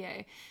Photoshop a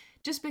video.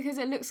 Just because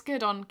it looks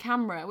good on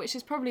camera, which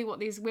is probably what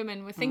these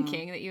women were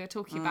thinking that you were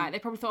talking about. They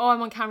probably thought, oh,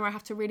 I'm on camera, I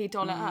have to really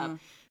doll it up.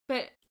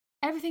 But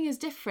everything is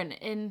different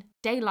in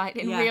daylight,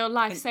 in real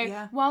life.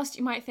 So whilst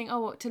you might think,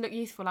 oh, to look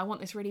youthful, I want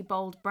this really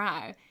bold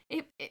brow,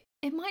 it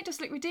might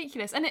just look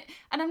ridiculous. And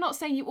I'm not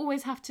saying you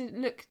always have to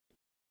look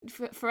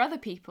for other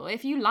people.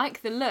 If you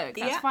like the look,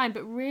 that's fine,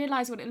 but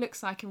realise what it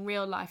looks like in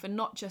real life and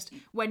not just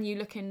when you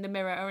look in the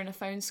mirror or in a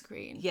phone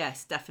screen.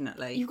 Yes,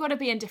 definitely. You've got to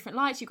be in different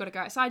lights, you've got to go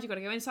outside, you've got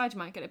to go inside, you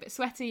might get a bit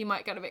sweaty, you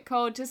might get a bit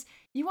cold,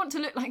 you want to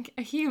look like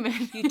a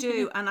human. You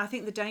do, and I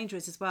think the danger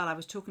is as well, I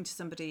was talking to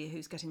somebody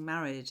who's getting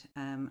married,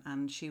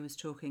 and she was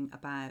talking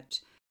about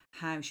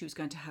how she was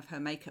going to have her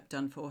makeup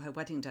done for her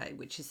wedding day,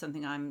 which is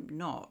something I'm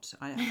not.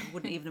 I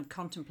wouldn't even have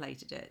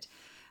contemplated it.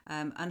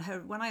 And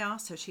when I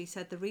asked her, she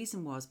said the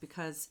reason was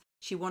because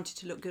she wanted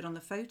to look good on the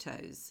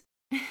photos.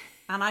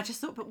 And I just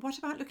thought, but what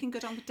about looking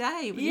good on the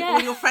day with all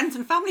your friends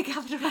and family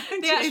gathered around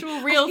you? The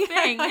actual real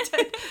thing.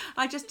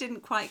 I just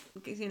didn't quite,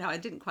 I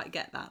didn't quite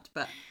get that.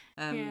 But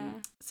I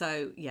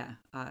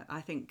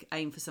think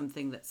aim for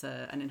something that's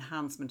an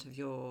enhancement of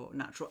your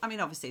natural. I mean,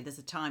 obviously, there's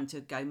a time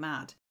to go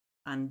mad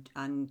and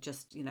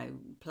just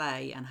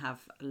play and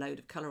have a load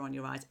of colour on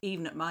your eyes,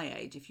 even at my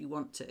age, if you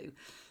want to.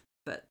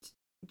 But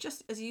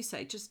just as you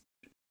say, just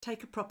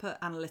take a proper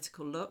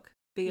analytical look.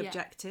 Be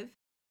objective.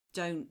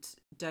 Don't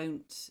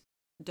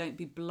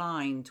be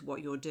blind to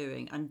what you're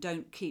doing, and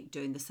don't keep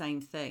doing the same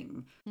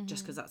thing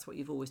just because that's what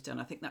you've always done.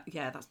 I think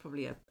that's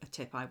probably a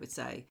tip I would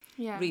say.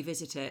 Yeah.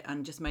 Revisit it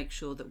and just make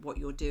sure that what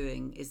you're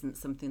doing isn't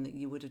something that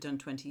you would have done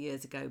 20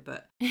 years ago,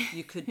 but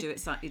you could do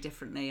it slightly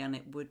differently, and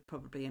it would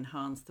probably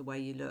enhance the way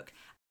you look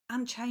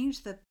and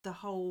change the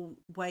whole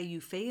way you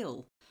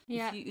feel.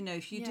 Yeah.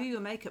 If you do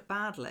your makeup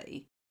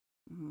badly,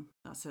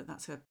 that's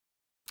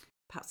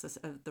perhaps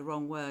the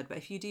wrong word, but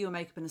if you do your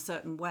makeup in a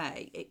certain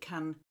way, it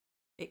can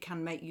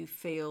make you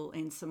feel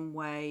in some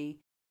way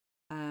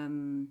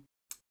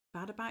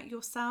bad about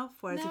yourself.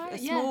 Whereas if a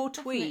small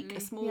tweak, definitely. A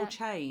small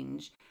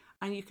change,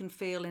 and you can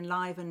feel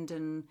enlivened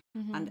and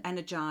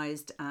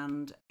energised,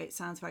 and it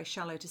sounds very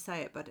shallow to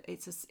say it, but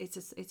it's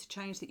a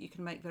change that you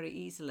can make very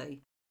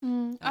easily.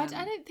 I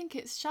don't think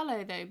it's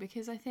shallow though,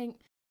 because I think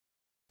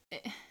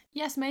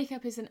yes,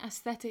 makeup is an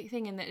aesthetic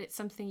thing in that it's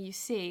something you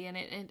see and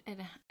it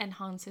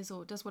enhances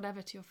or does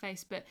whatever to your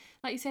face. But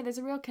like you say, there's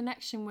a real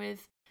connection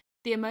with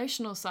the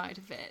emotional side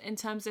of it in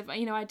terms of,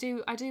 I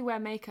do wear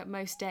makeup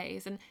most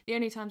days, and the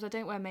only times I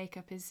don't wear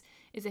makeup is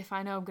if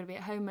I know I'm going to be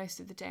at home most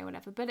of the day or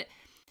whatever. But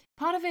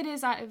part of it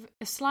is out of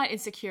a slight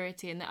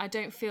insecurity in that I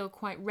don't feel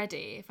quite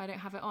ready if I don't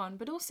have it on.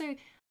 But also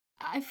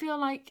I feel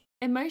like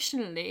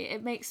emotionally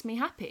it makes me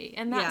happy,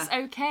 and that's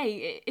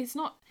okay. It's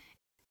not...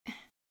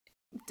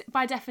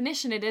 By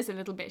definition, it is a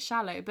little bit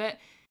shallow, but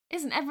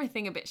isn't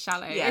everything a bit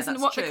shallow? Yeah, isn't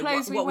that's what true. The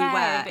clothes what we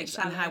wear a bit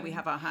and how we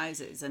have our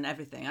houses and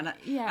everything? And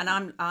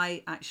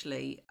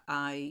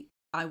I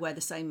wear the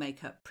same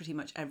makeup pretty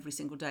much every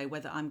single day,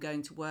 whether I'm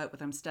going to work,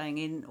 whether I'm staying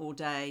in all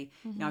day.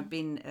 I've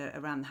been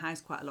around the house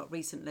quite a lot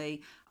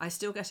recently. I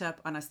still get up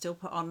and I still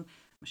put on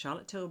my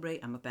Charlotte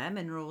Tilbury and my Bare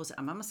Minerals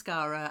and my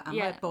mascara and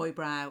my boy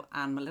brow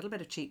and my little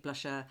bit of cheek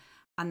blusher,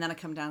 and then I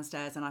come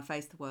downstairs and I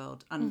face the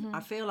world. And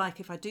I feel like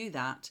if I do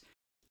that,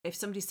 if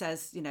somebody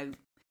says,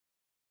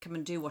 come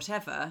and do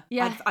whatever,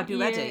 I'd be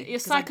ready. You're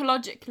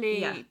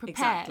psychologically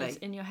prepared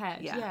in your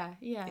head. Yeah.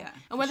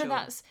 And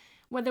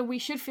whether we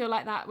should feel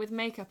like that with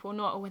makeup or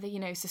not, or whether,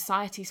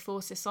 society's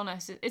forced this on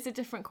us, it's a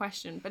different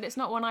question. But it's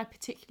not one I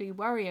particularly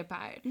worry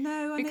about.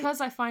 No.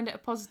 Because I find it a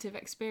positive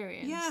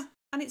experience. Yeah.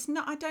 And it's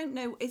not, I don't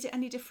know, is it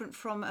any different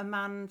from a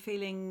man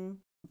feeling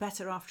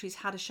better after he's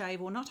had a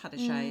shave or not had a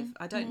shave.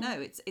 I don't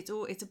know.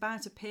 It's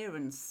about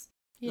appearance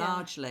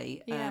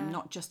largely,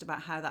 not just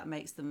about how that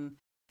makes them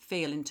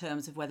feel in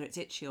terms of whether it's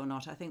itchy or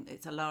not. I think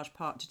it's a large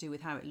part to do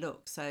with how it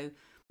looks. So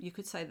you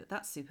could say that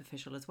that's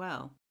superficial as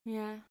well.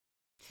 Yeah.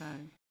 So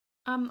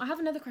I have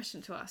another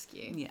question to ask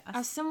you. Yes.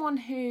 As someone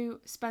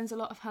who spends a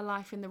lot of her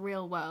life in the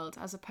real world,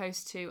 as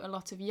opposed to a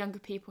lot of younger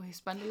people who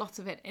spend a lot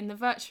of it in the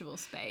virtual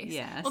space.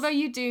 Yes. Although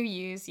you do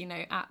use,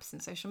 apps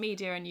and social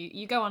media and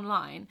you go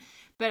online,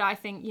 but I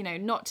think,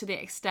 not to the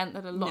extent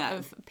that a lot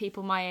of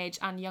people my age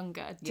and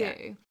younger do.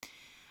 Yeah.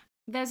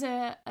 There's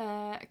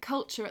a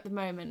culture at the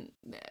moment,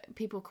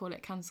 people call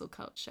it cancel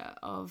culture,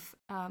 of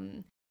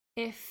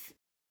if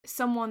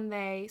someone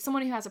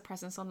who has a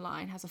presence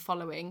online, has a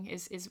following,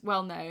 is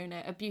well known,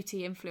 a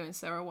beauty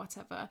influencer or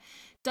whatever,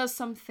 does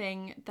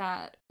something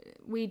that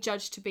we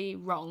judge to be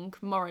wrong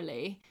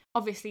morally.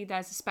 Obviously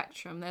there's a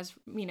spectrum. There's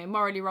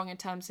morally wrong in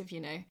terms of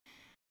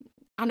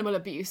animal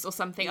abuse or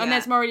something, and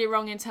there's morally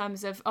wrong in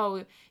terms of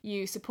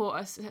you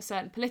support a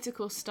certain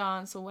political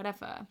stance or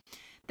whatever.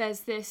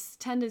 There's this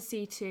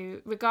tendency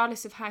to,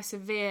 regardless of how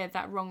severe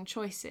that wrong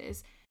choice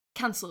is,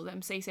 cancel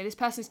them. So you say, this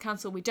person's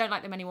cancelled, we don't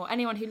like them anymore.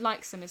 Anyone who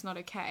likes them is not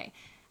okay.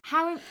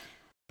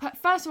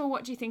 First of all,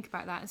 what do you think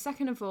about that? And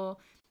second of all,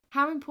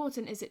 how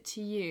important is it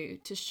to you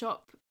to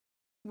shop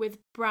with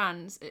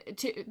brands,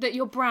 that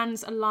your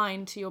brands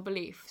align to your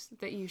beliefs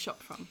that you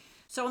shop from?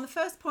 So on the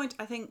first point,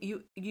 I think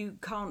you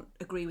can't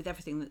agree with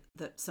everything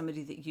that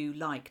somebody that you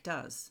like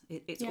does.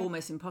 It's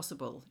almost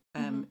impossible.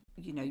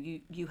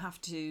 You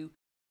have to...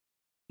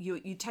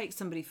 You take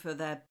somebody for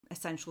their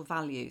essential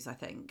values, I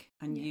think,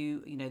 and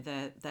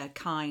they're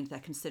kind, they're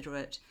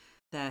considerate,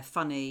 they're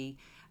funny,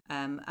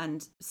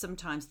 and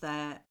sometimes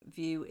their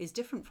view is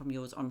different from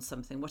yours on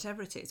something,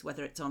 whatever it is,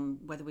 whether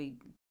we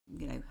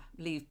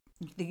leave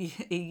the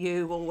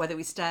EU or whether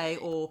we stay,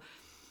 or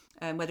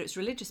whether it's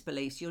religious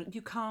beliefs. You're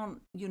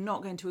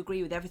not going to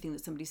agree with everything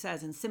that somebody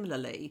says, and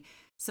similarly,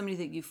 somebody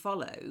that you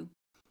follow,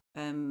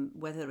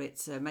 whether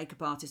it's a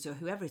makeup artist or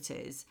whoever it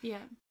is,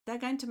 they're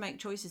going to make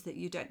choices that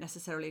you don't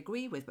necessarily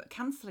agree with, but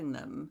cancelling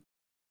them,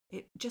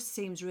 it just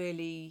seems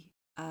really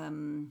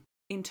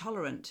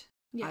intolerant.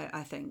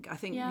 I think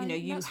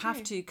you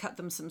have to cut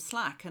them some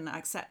slack and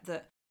accept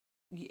that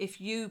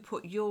if you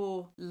put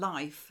your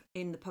life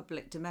in the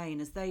public domain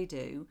as they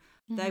do,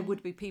 there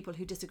would be people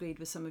who disagreed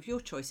with some of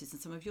your choices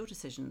and some of your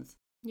decisions.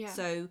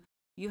 So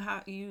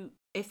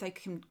if they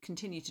can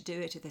continue to do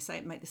it, if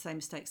they make the same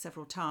mistake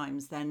several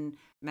times, then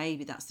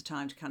maybe that's the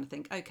time to kind of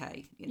think,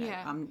 okay,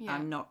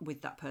 I'm not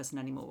with that person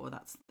anymore. Or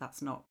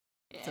that's not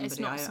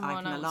somebody I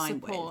can align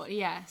with.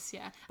 Yes,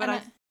 yeah.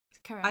 But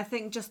I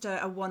think just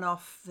a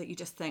one-off that you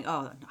just think,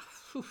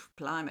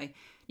 blimey.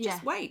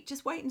 Just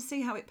wait and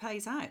see how it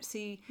plays out.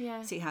 See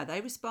how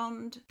they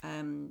respond.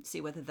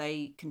 See whether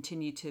they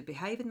continue to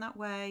behave in that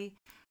way.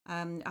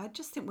 I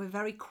just think we're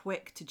very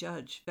quick to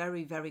judge,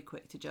 very, very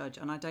quick to judge,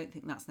 and I don't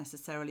think that's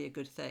necessarily a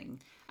good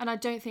thing. And I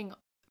don't think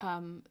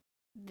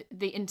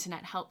the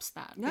internet helps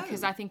that,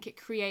 because I think it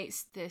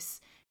creates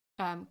this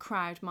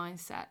crowd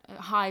mindset,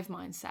 a hive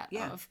mindset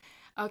of,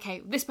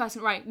 okay, this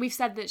person, right, we've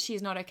said that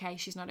she's not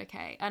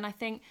okay. And I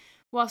think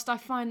whilst I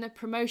find the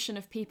promotion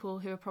of people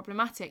who are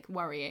problematic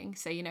worrying,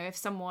 so, if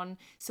someone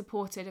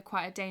supported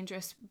quite a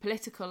dangerous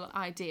political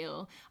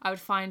ideal, I would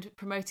find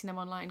promoting them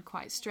online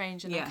quite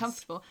strange and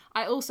uncomfortable.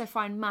 I also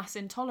find mass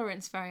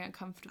intolerance very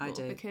uncomfortable,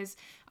 because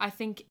I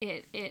think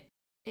it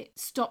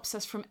stops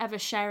us from ever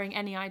sharing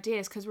any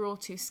ideas because we're all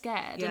too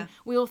scared. And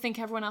we all think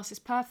everyone else is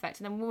perfect.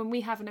 And then when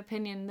we have an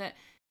opinion that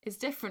is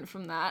different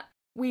from that,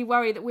 we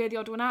worry that we're the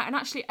odd one out, and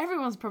actually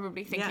everyone's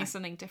probably thinking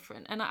something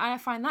different, and I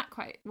find that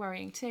quite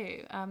worrying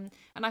too. And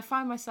I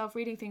find myself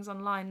reading things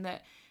online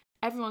that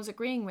everyone's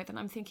agreeing with, and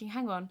I'm thinking,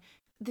 hang on,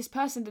 this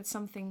person did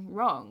something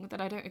wrong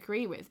that I don't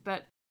agree with,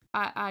 but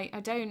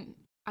I don't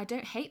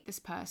hate this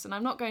person.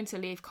 I'm not going to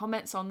leave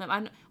comments on them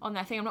and on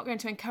their thing. I'm not going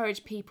to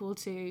encourage people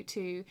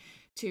to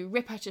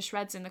rip her to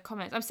shreds in the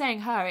comments. I'm saying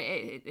her.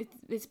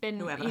 It's been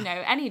whoever.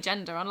 Any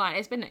gender online.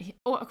 It's been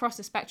all across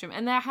the spectrum,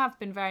 and there have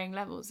been varying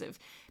levels of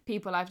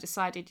people I've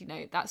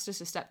decided, that's just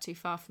a step too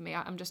far for me.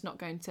 I'm just not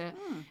going to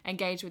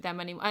engage with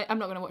them anymore. I'm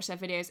not going to watch their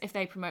videos. If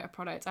they promote a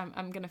product,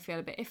 I'm going to feel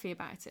a bit iffy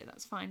about it.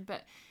 That's fine.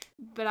 But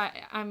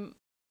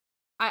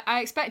I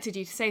expected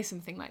you to say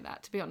something like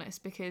that, to be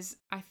honest, because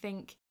I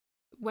think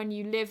when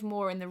you live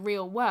more in the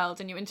real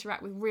world and you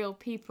interact with real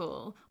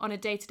people on a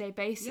day-to-day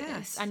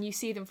basis and you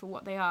see them for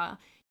what they are,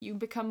 you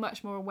become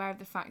much more aware of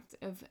the fact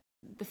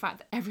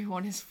that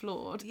everyone is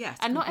flawed. Yes,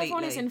 and not completely.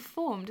 everyone is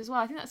informed as well.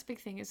 I think that's a big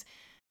thing, is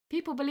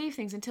people believe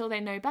things until they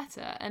know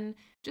better, and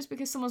just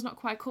because someone's not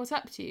quite caught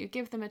up to you,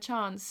 give them a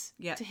chance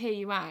to hear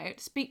you out,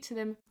 speak to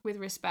them with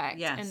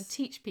respect, and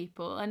teach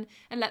people and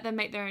let them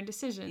make their own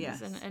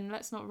decisions, and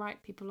let's not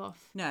write people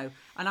off. No,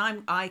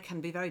 and I can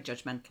be very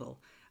judgmental,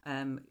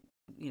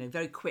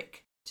 very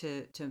quick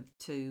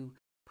to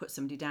put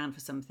somebody down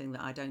for something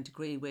that I don't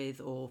agree with,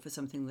 or for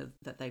something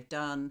that they've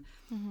done.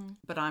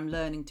 But I'm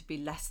learning to be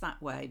less that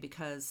way,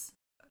 because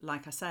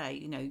like I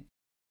say,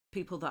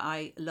 people that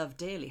I love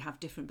dearly have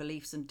different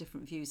beliefs and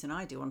different views than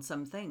I do on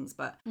some things,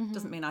 but it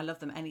doesn't mean I love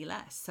them any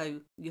less. So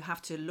you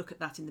have to look at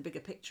that in the bigger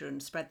picture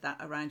and spread that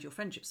around your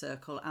friendship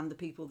circle and the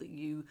people that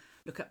you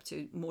look up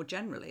to more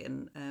generally.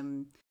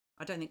 And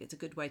I don't think it's a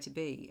good way to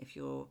be if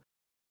you're,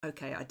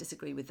 okay, I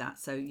disagree with that,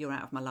 so you're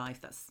out of my life.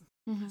 That's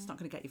not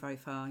going to get you very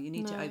far. You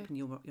need to open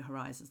your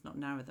horizons, not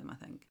narrow them, I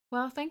think.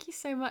 Well, thank you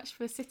so much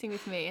for sitting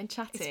with me and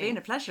chatting. It's been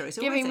a pleasure. It's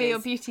giving me your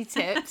beauty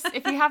tips.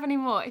 If you have any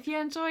more, if you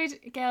enjoyed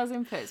Gail's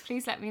inputs,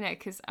 please let me know,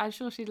 because I'm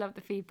sure she'd love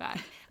the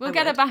feedback. We'll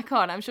get her back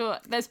on. I'm sure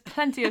there's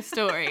plenty of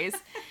stories,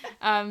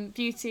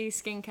 beauty,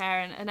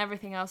 skincare, and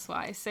everything else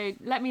wise. So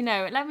let me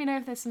know. Let me know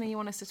if there's something you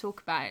want us to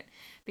talk about,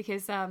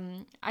 because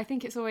I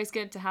think it's always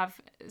good to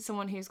have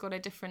someone who's got a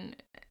different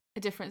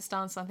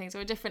stance on things, or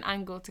a different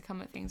angle to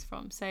come at things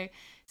from. So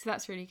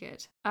that's really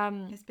good.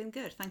 It's been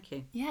good, thank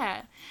you.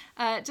 Yeah.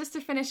 Just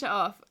to finish it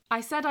off,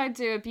 I said I'd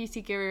do a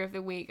beauty guru of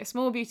the week, a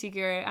small beauty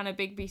guru and a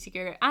big beauty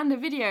guru, and a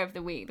video of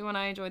the week, the one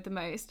I enjoyed the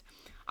most.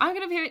 I'm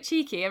going to be a bit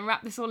cheeky and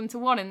wrap this all into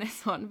one in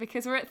this one,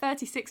 because we're at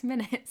 36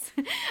 minutes.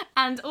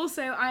 And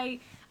also I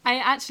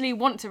actually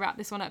want to wrap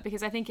this one up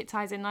because I think it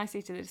ties in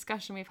nicely to the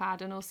discussion we've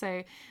had, and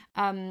also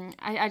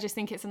I just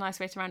think it's a nice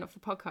way to round off the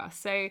podcast.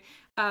 So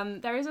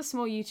there is a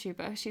small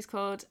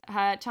YouTuber.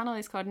 Her channel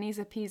is called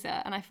Nisa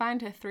Pisa, and I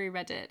found her through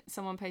Reddit.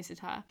 Someone posted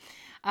her.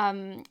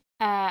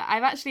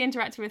 I've actually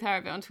interacted with her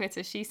a bit on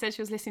Twitter. She said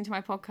she was listening to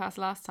my podcast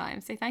last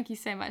time, so thank you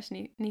so much,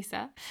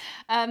 Nisa.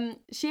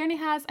 She only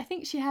has, I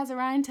think she has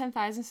around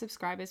 10,000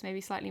 subscribers,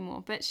 maybe slightly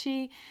more, but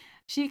she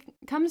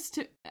comes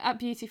at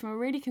beauty from a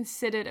really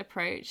considered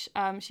approach.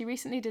 She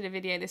recently did a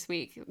video this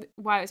week,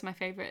 why it was my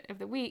favourite of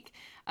the week,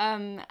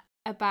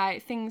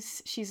 about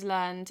things she's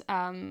learned.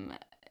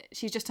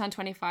 She's just turned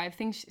 25,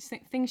 things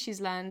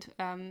she's learned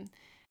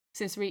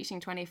since reaching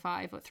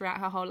 25 or throughout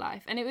her whole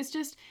life. And it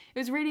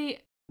was really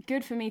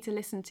good for me to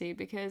listen to,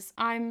 because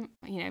I'm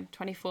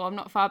 24, I'm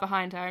not far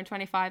behind her. I'm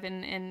 25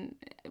 in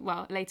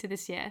later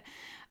this year.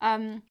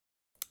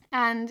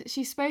 And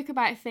she spoke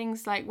about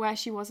things like where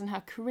she was in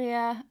her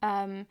career,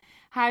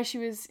 how she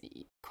was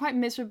quite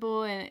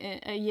miserable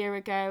a year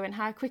ago, and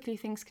how quickly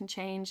things can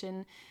change,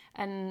 and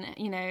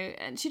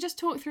she just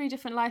talked through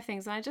different life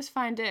things, and I just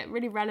find it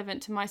really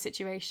relevant to my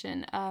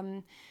situation,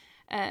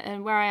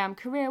 and where I am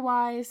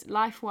career-wise,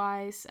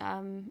 life-wise,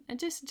 and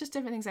just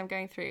different things I'm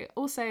going through.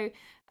 Also,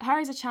 her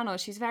as a channel,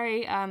 she's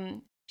very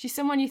she's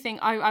someone you think,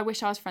 I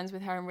wish I was friends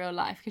with her in real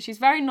life, because she's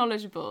very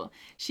knowledgeable.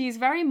 She's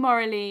very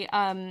morally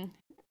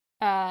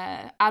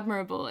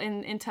admirable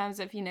in terms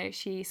of,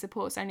 she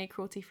supports only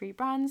cruelty-free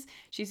brands.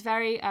 She's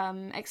very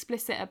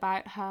explicit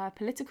about her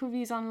political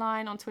views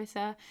online on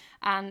Twitter,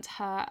 and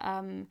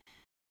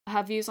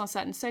her views on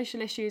certain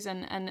social issues,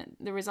 and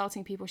the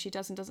resulting people she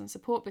does and doesn't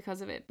support because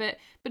of it, but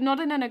not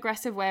in an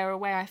aggressive way, or a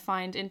way I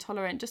find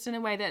intolerant, just in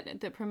a way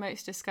that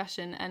promotes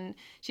discussion. And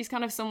she's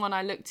kind of someone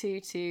I look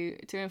to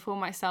inform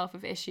myself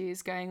of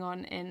issues going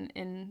on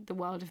in the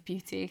world of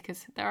beauty,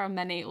 because there are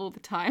many all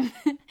the time.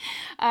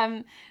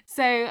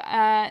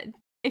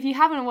 If you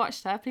haven't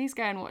watched her, please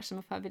go and watch some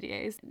of her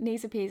videos.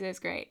 Nisa Pisa is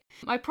great.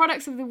 My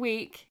products of the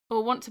week,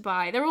 or want to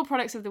buy, they're all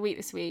products of the week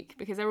this week,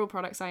 because they're all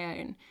products I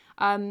own.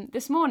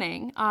 This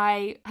morning,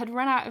 I had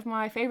run out of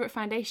my favourite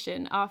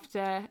foundation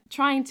after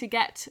trying to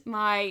get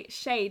my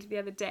shade the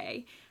other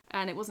day,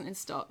 and it wasn't in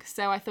stock.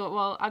 So I thought,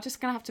 well, I'm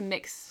just going to have to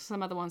mix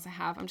some other ones I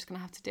have. I'm just going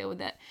to have to deal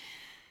with it.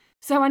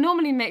 So I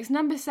normally mix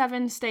No.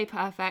 7 Stay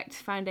Perfect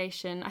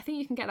foundation. I think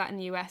you can get that in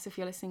the US if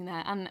you're listening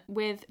there. And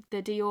with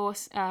the Dior...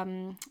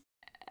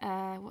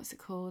 what's it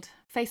called?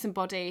 Face and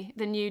Body,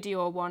 the new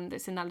Dior one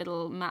that's in that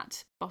little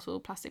matte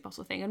plastic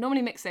bottle thing. I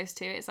normally mix those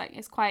two.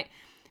 It's quite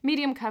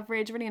medium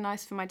coverage, really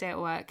nice for my day at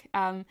work.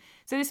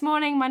 So this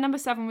morning my No.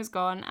 7 was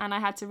gone, and I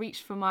had to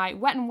reach for my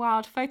Wet n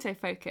Wild Photo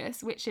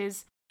Focus, which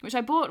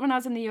I bought when I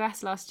was in the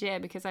US last year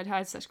because I'd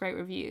heard such great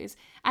reviews,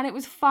 and it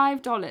was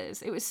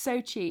 $5. It was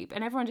so cheap,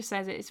 and everyone just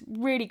says it's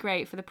really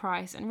great for the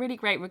price, and really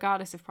great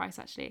regardless of price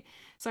actually.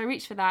 So I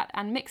reached for that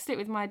and mixed it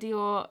with my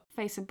Dior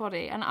Face and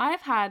Body, and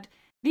I've had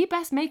the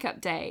best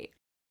makeup day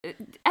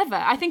ever.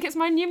 I think it's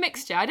my new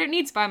mixture. I don't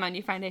need to buy my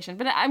new foundation,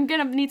 but I'm going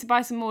to need to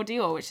buy some more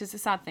Dior, which is a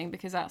sad thing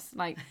because that's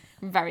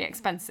very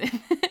expensive.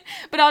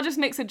 But I'll just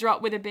mix a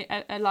drop with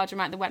a large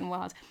amount of the Wet n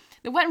Wild.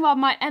 The Wet n Wild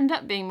might end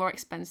up being more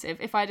expensive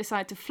if I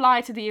decide to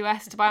fly to the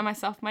US to buy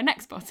myself my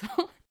next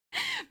bottle.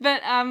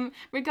 But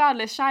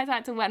regardless, shout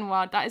out to Wet n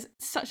Wild. That is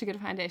such a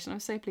good foundation. I'm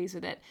so pleased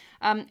with it.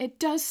 It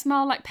does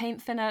smell like paint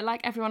thinner,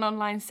 like everyone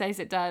online says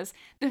it does.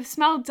 The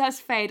smell does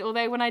fade,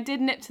 although when I did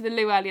nip to the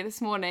loo earlier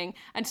this morning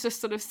and just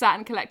sort of sat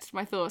and collected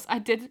my thoughts, I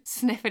did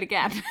sniff it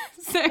again.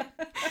 So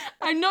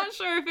I'm not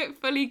sure if it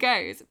fully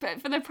goes, but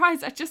for the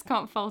price, I just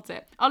can't fault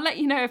it. I'll let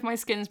you know if my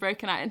skin's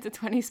broken out into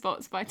 20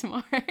 spots by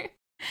tomorrow.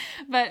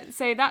 But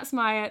so those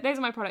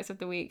are my products of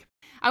the week.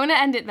 I want to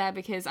end it there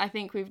because I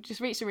think we've just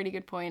reached a really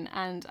good point,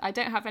 and I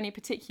don't have any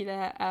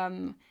particular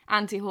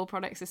anti-haul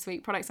products this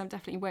week, products I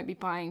definitely won't be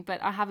buying,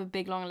 but I have a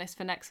big long list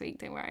for next week,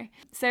 don't worry.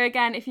 So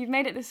again, if you've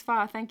made it this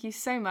far, thank you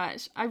so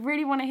much. I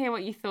really want to hear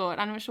what you thought,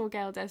 and I'm sure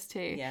Gail does too.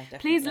 Yeah, definitely.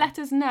 Please let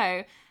us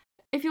know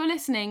if you're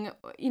listening,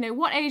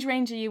 what age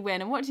range are you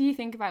in, and what do you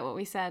think about what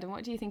we said, and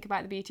what do you think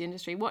about the beauty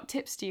industry? What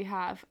tips do you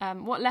have?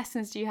 What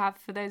lessons do you have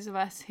for those of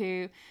us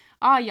who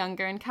are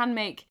younger and can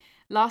make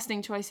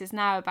lasting choices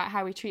now about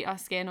how we treat our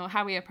skin or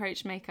how we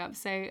approach makeup?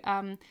 So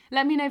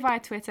let me know via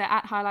Twitter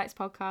at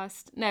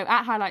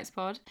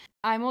HighlightsPod.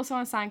 I'm also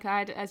on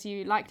SoundCloud, as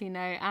you likely know,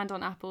 and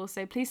on Apple.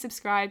 So please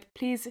subscribe,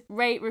 please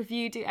rate,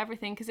 review, do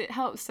everything, because it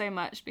helps so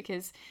much,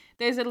 because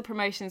those little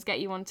promotions get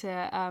you onto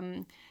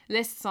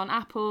lists on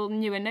Apple,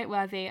 New and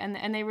Noteworthy,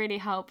 and they really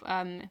help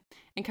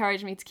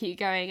encourage me to keep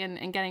going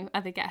and getting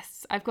other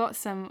guests. I've got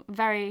some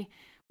very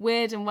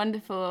weird and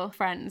wonderful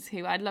friends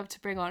who I'd love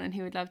to bring on and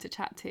who would love to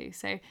chat to.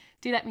 So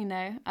do let me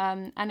know.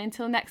 And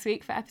until next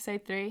week for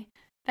episode 3,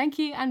 thank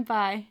you and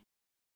bye.